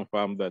 yes,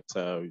 confirm that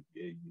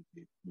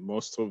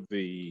most of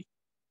the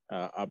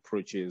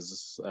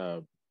approaches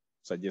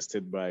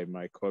suggested by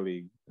my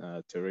colleague,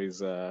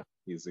 Teresa,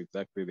 is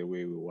exactly the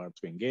way we want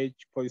to engage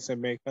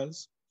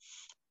policymakers.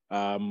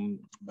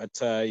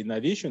 But in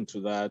addition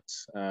to that,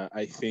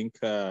 I think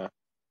the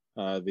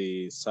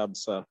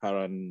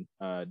Sub-Saharan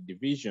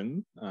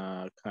division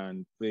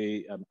can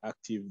play an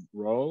active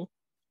role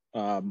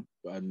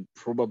and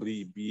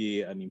probably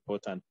be an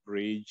important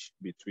bridge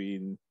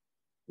between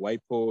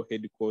WIPO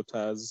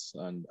headquarters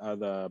and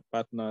other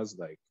partners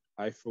like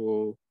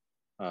IFO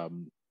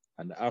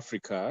and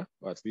Africa,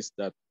 or at least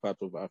that part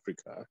of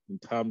Africa, in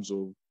terms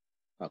of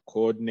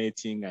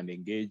coordinating and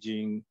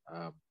engaging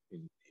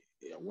in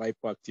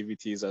WIPO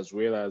activities as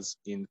well as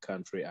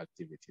in-country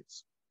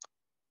activities.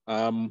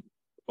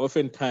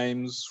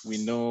 Oftentimes, we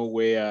know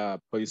where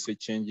policy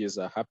changes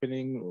are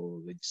happening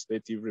or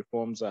legislative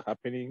reforms are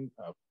happening.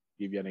 I'll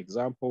give you an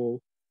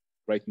example.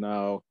 Right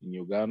now in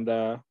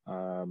Uganda,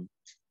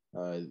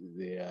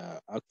 they are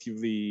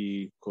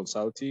actively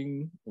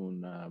consulting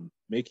on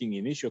making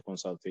initial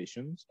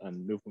consultations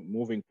and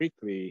moving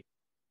quickly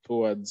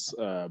towards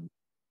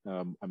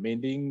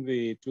amending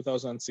the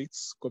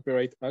 2006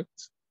 Copyright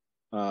Act.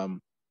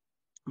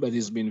 But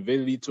there's been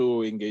very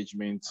little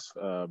engagement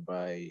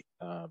by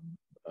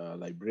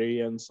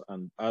librarians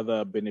and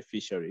other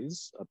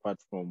beneficiaries, apart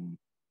from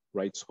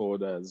rights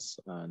holders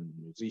and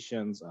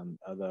musicians and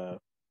other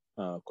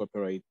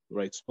copyright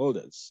rights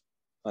holders.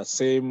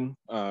 Same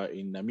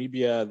in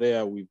Namibia,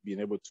 there we've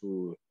been able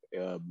to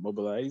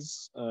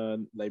mobilize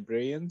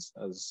librarians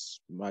as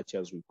much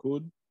as we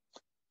could.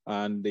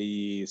 And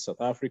the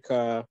South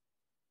Africa,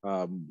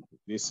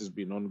 this has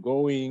been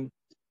ongoing.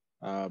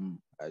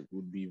 It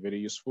would be very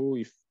useful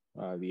if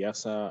the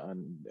ASA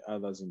and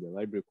others in the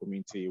library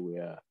community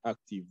were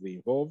actively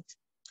involved.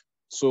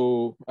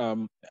 So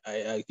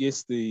I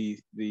guess the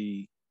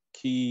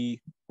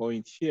key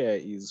point here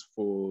is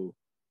for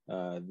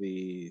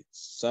the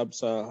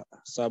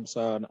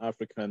Sub-Saharan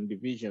African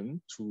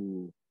division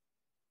to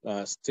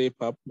step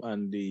up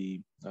and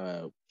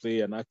play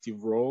an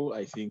active role.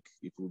 I think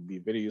it would be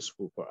very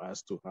useful for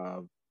us to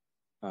have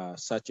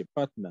such a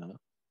partner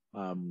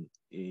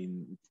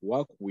in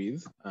work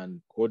with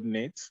and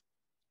coordinate.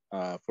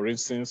 For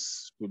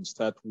instance, could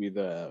start with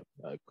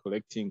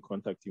collecting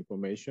contact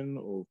information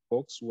of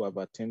folks who have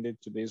attended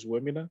today's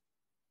webinar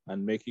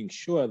and making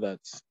sure that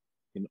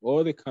in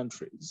all the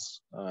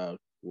countries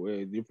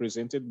were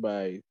represented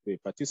by the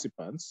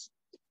participants,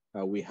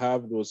 we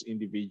have those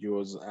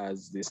individuals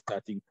as the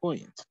starting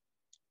point.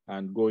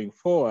 And going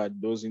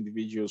forward, those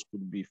individuals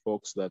could be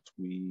folks that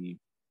we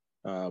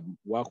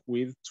work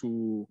with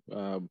to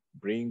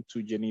bring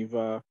to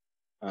Geneva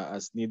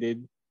as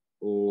needed,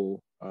 or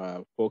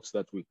folks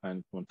that we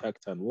can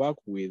contact and work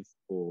with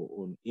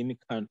on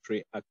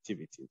in-country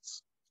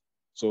activities.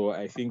 So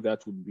I think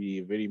that would be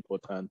a very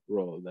important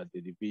role that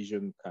the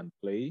division can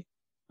play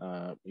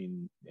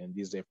in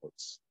these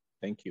efforts.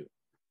 Thank you.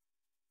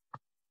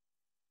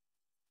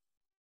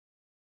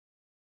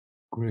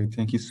 Great,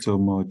 thank you so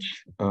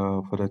much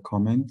for that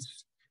comment,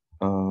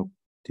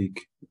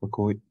 Dick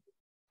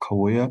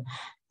Kawoya.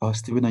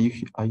 Stephen, are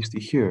you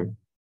still here?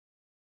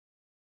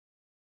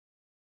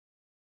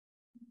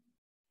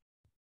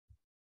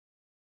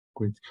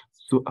 Great.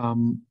 So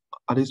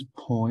at this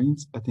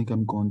point, I think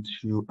I'm going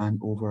to hand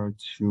over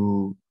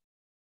to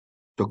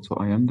Dr.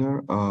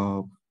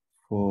 Ayanda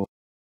for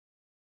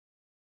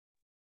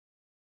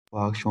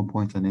action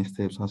points and next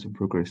steps as we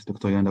progress.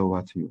 Dr. Ayanda,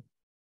 over to you.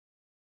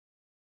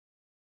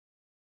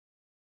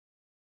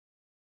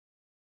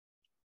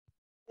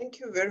 Thank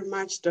you very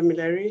much,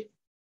 Damilare.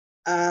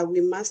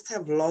 We must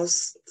have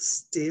lost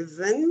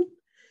Stephen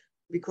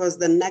because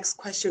the next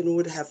question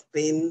would have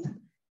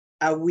been,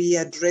 are we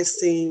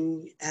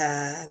addressing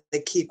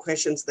the key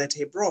questions that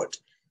he brought?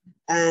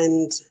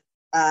 And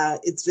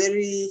it's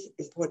very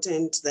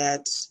important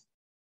that,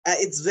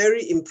 it's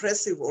very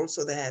impressive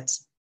also that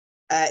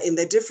in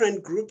the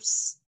different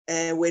groups,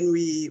 when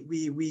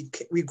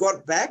we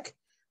got back,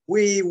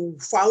 we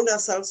found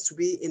ourselves to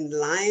be in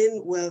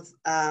line with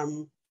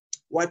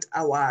what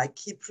our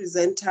key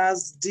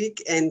presenters,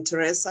 Dick and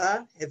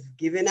Teresa, have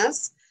given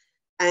us.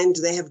 And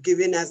they have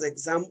given us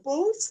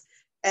examples,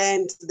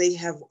 and they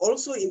have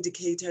also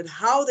indicated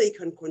how they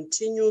can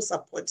continue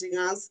supporting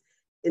us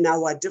in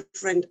our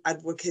different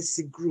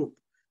advocacy group.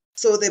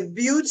 So the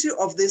beauty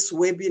of this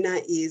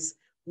webinar is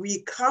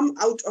we come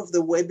out of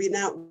the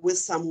webinar with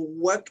some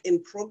work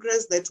in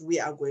progress that we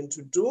are going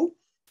to do.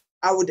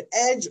 I would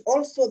urge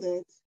also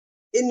that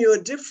in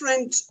your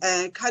different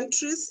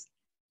countries,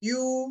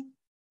 you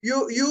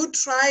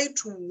try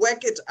to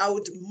work it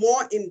out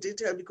more in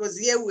detail, because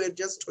here we're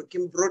just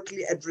talking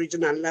broadly at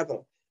regional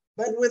level.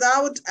 But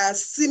without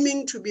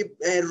seeming to be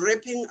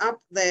wrapping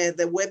up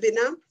the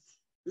webinar,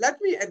 let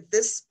me at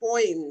this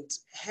point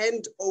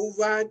hand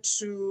over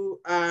to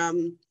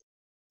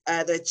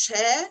the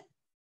chair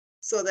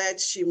so that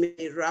she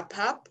may wrap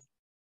up.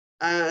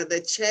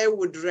 The chair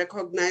would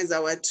recognize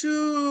our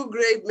two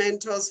great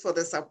mentors for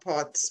the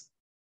support.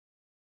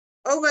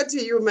 Over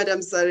to you,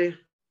 Madam Sarah.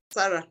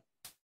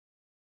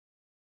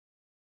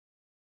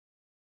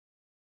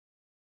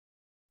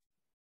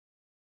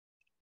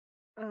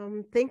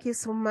 Thank you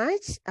so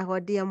much, our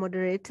dear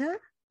moderator.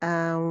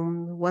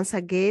 Once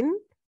again,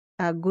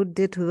 a good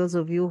day to those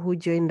of you who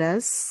joined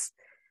us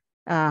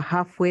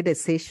halfway the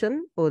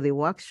session or the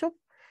workshop.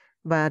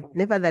 But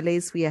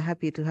nevertheless, we are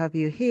happy to have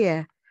you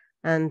here.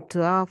 And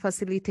to our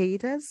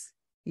facilitators,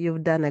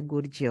 you've done a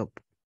good job.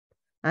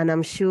 And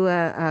I'm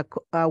sure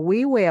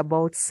we were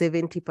about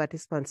 70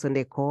 participants on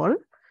the call.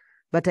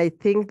 But I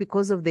think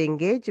because of the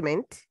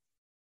engagement,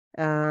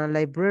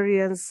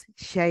 librarians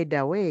shied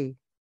away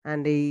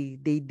and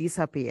they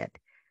disappeared.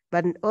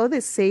 But all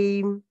the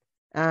same,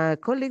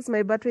 Colleagues,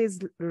 my battery is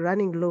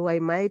running low. I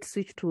might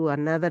switch to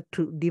another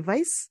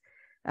device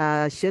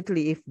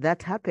shortly if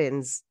that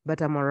happens,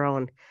 but I'm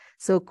around.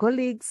 So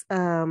colleagues,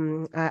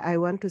 I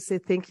want to say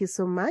thank you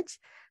so much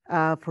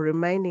for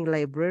reminding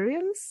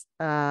librarians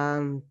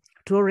to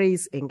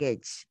always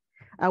engage.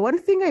 One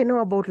thing I know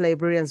about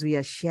librarians, we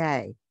are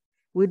shy.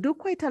 We do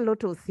quite a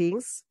lot of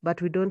things,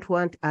 but we don't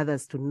want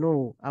others to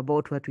know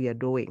about what we are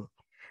doing.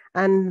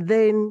 And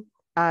then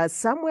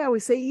somewhere we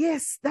say,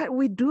 yes, that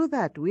we do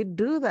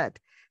that.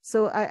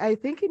 So I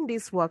think in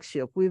this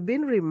workshop, we've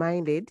been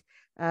reminded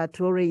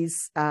to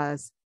always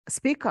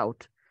speak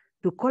out,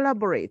 to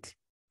collaborate,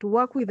 to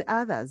work with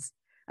others,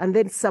 and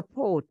then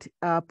support,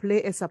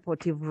 play a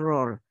supportive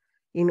role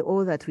in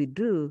all that we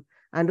do,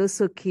 and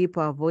also keep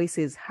our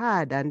voices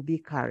heard and be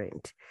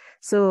current.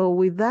 So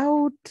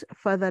without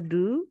further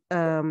ado,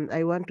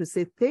 I want to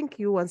say thank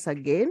you once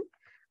again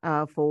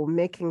for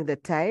making the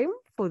time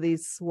for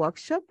this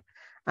workshop.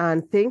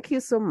 And thank you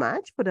so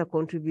much for the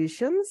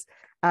contributions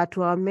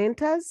to our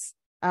mentors.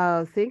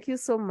 Thank you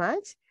so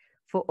much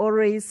for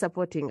always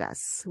supporting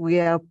us. We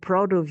are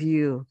proud of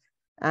you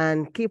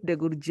and keep the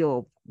good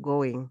job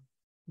going.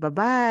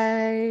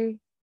 Bye-bye.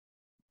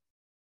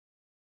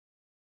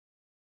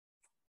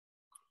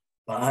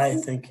 Bye,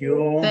 thank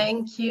you.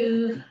 Thank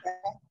you.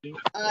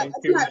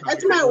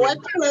 At my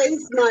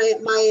workplace,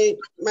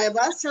 my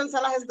vice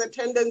chancellor has the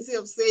tendency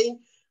of saying,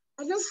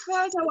 I just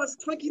felt I was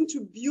talking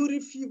to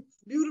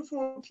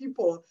beautiful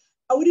people.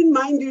 I wouldn't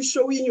mind you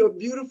showing your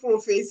beautiful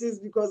faces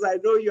because I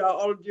know you are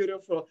all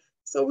beautiful.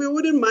 So we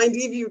wouldn't mind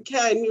if you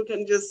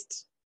can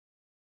just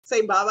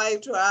say bye-bye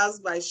to us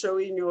by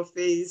showing your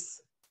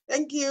face.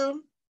 Thank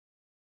you.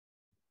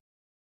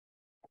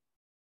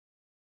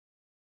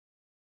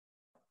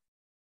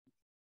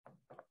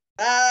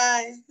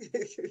 Bye.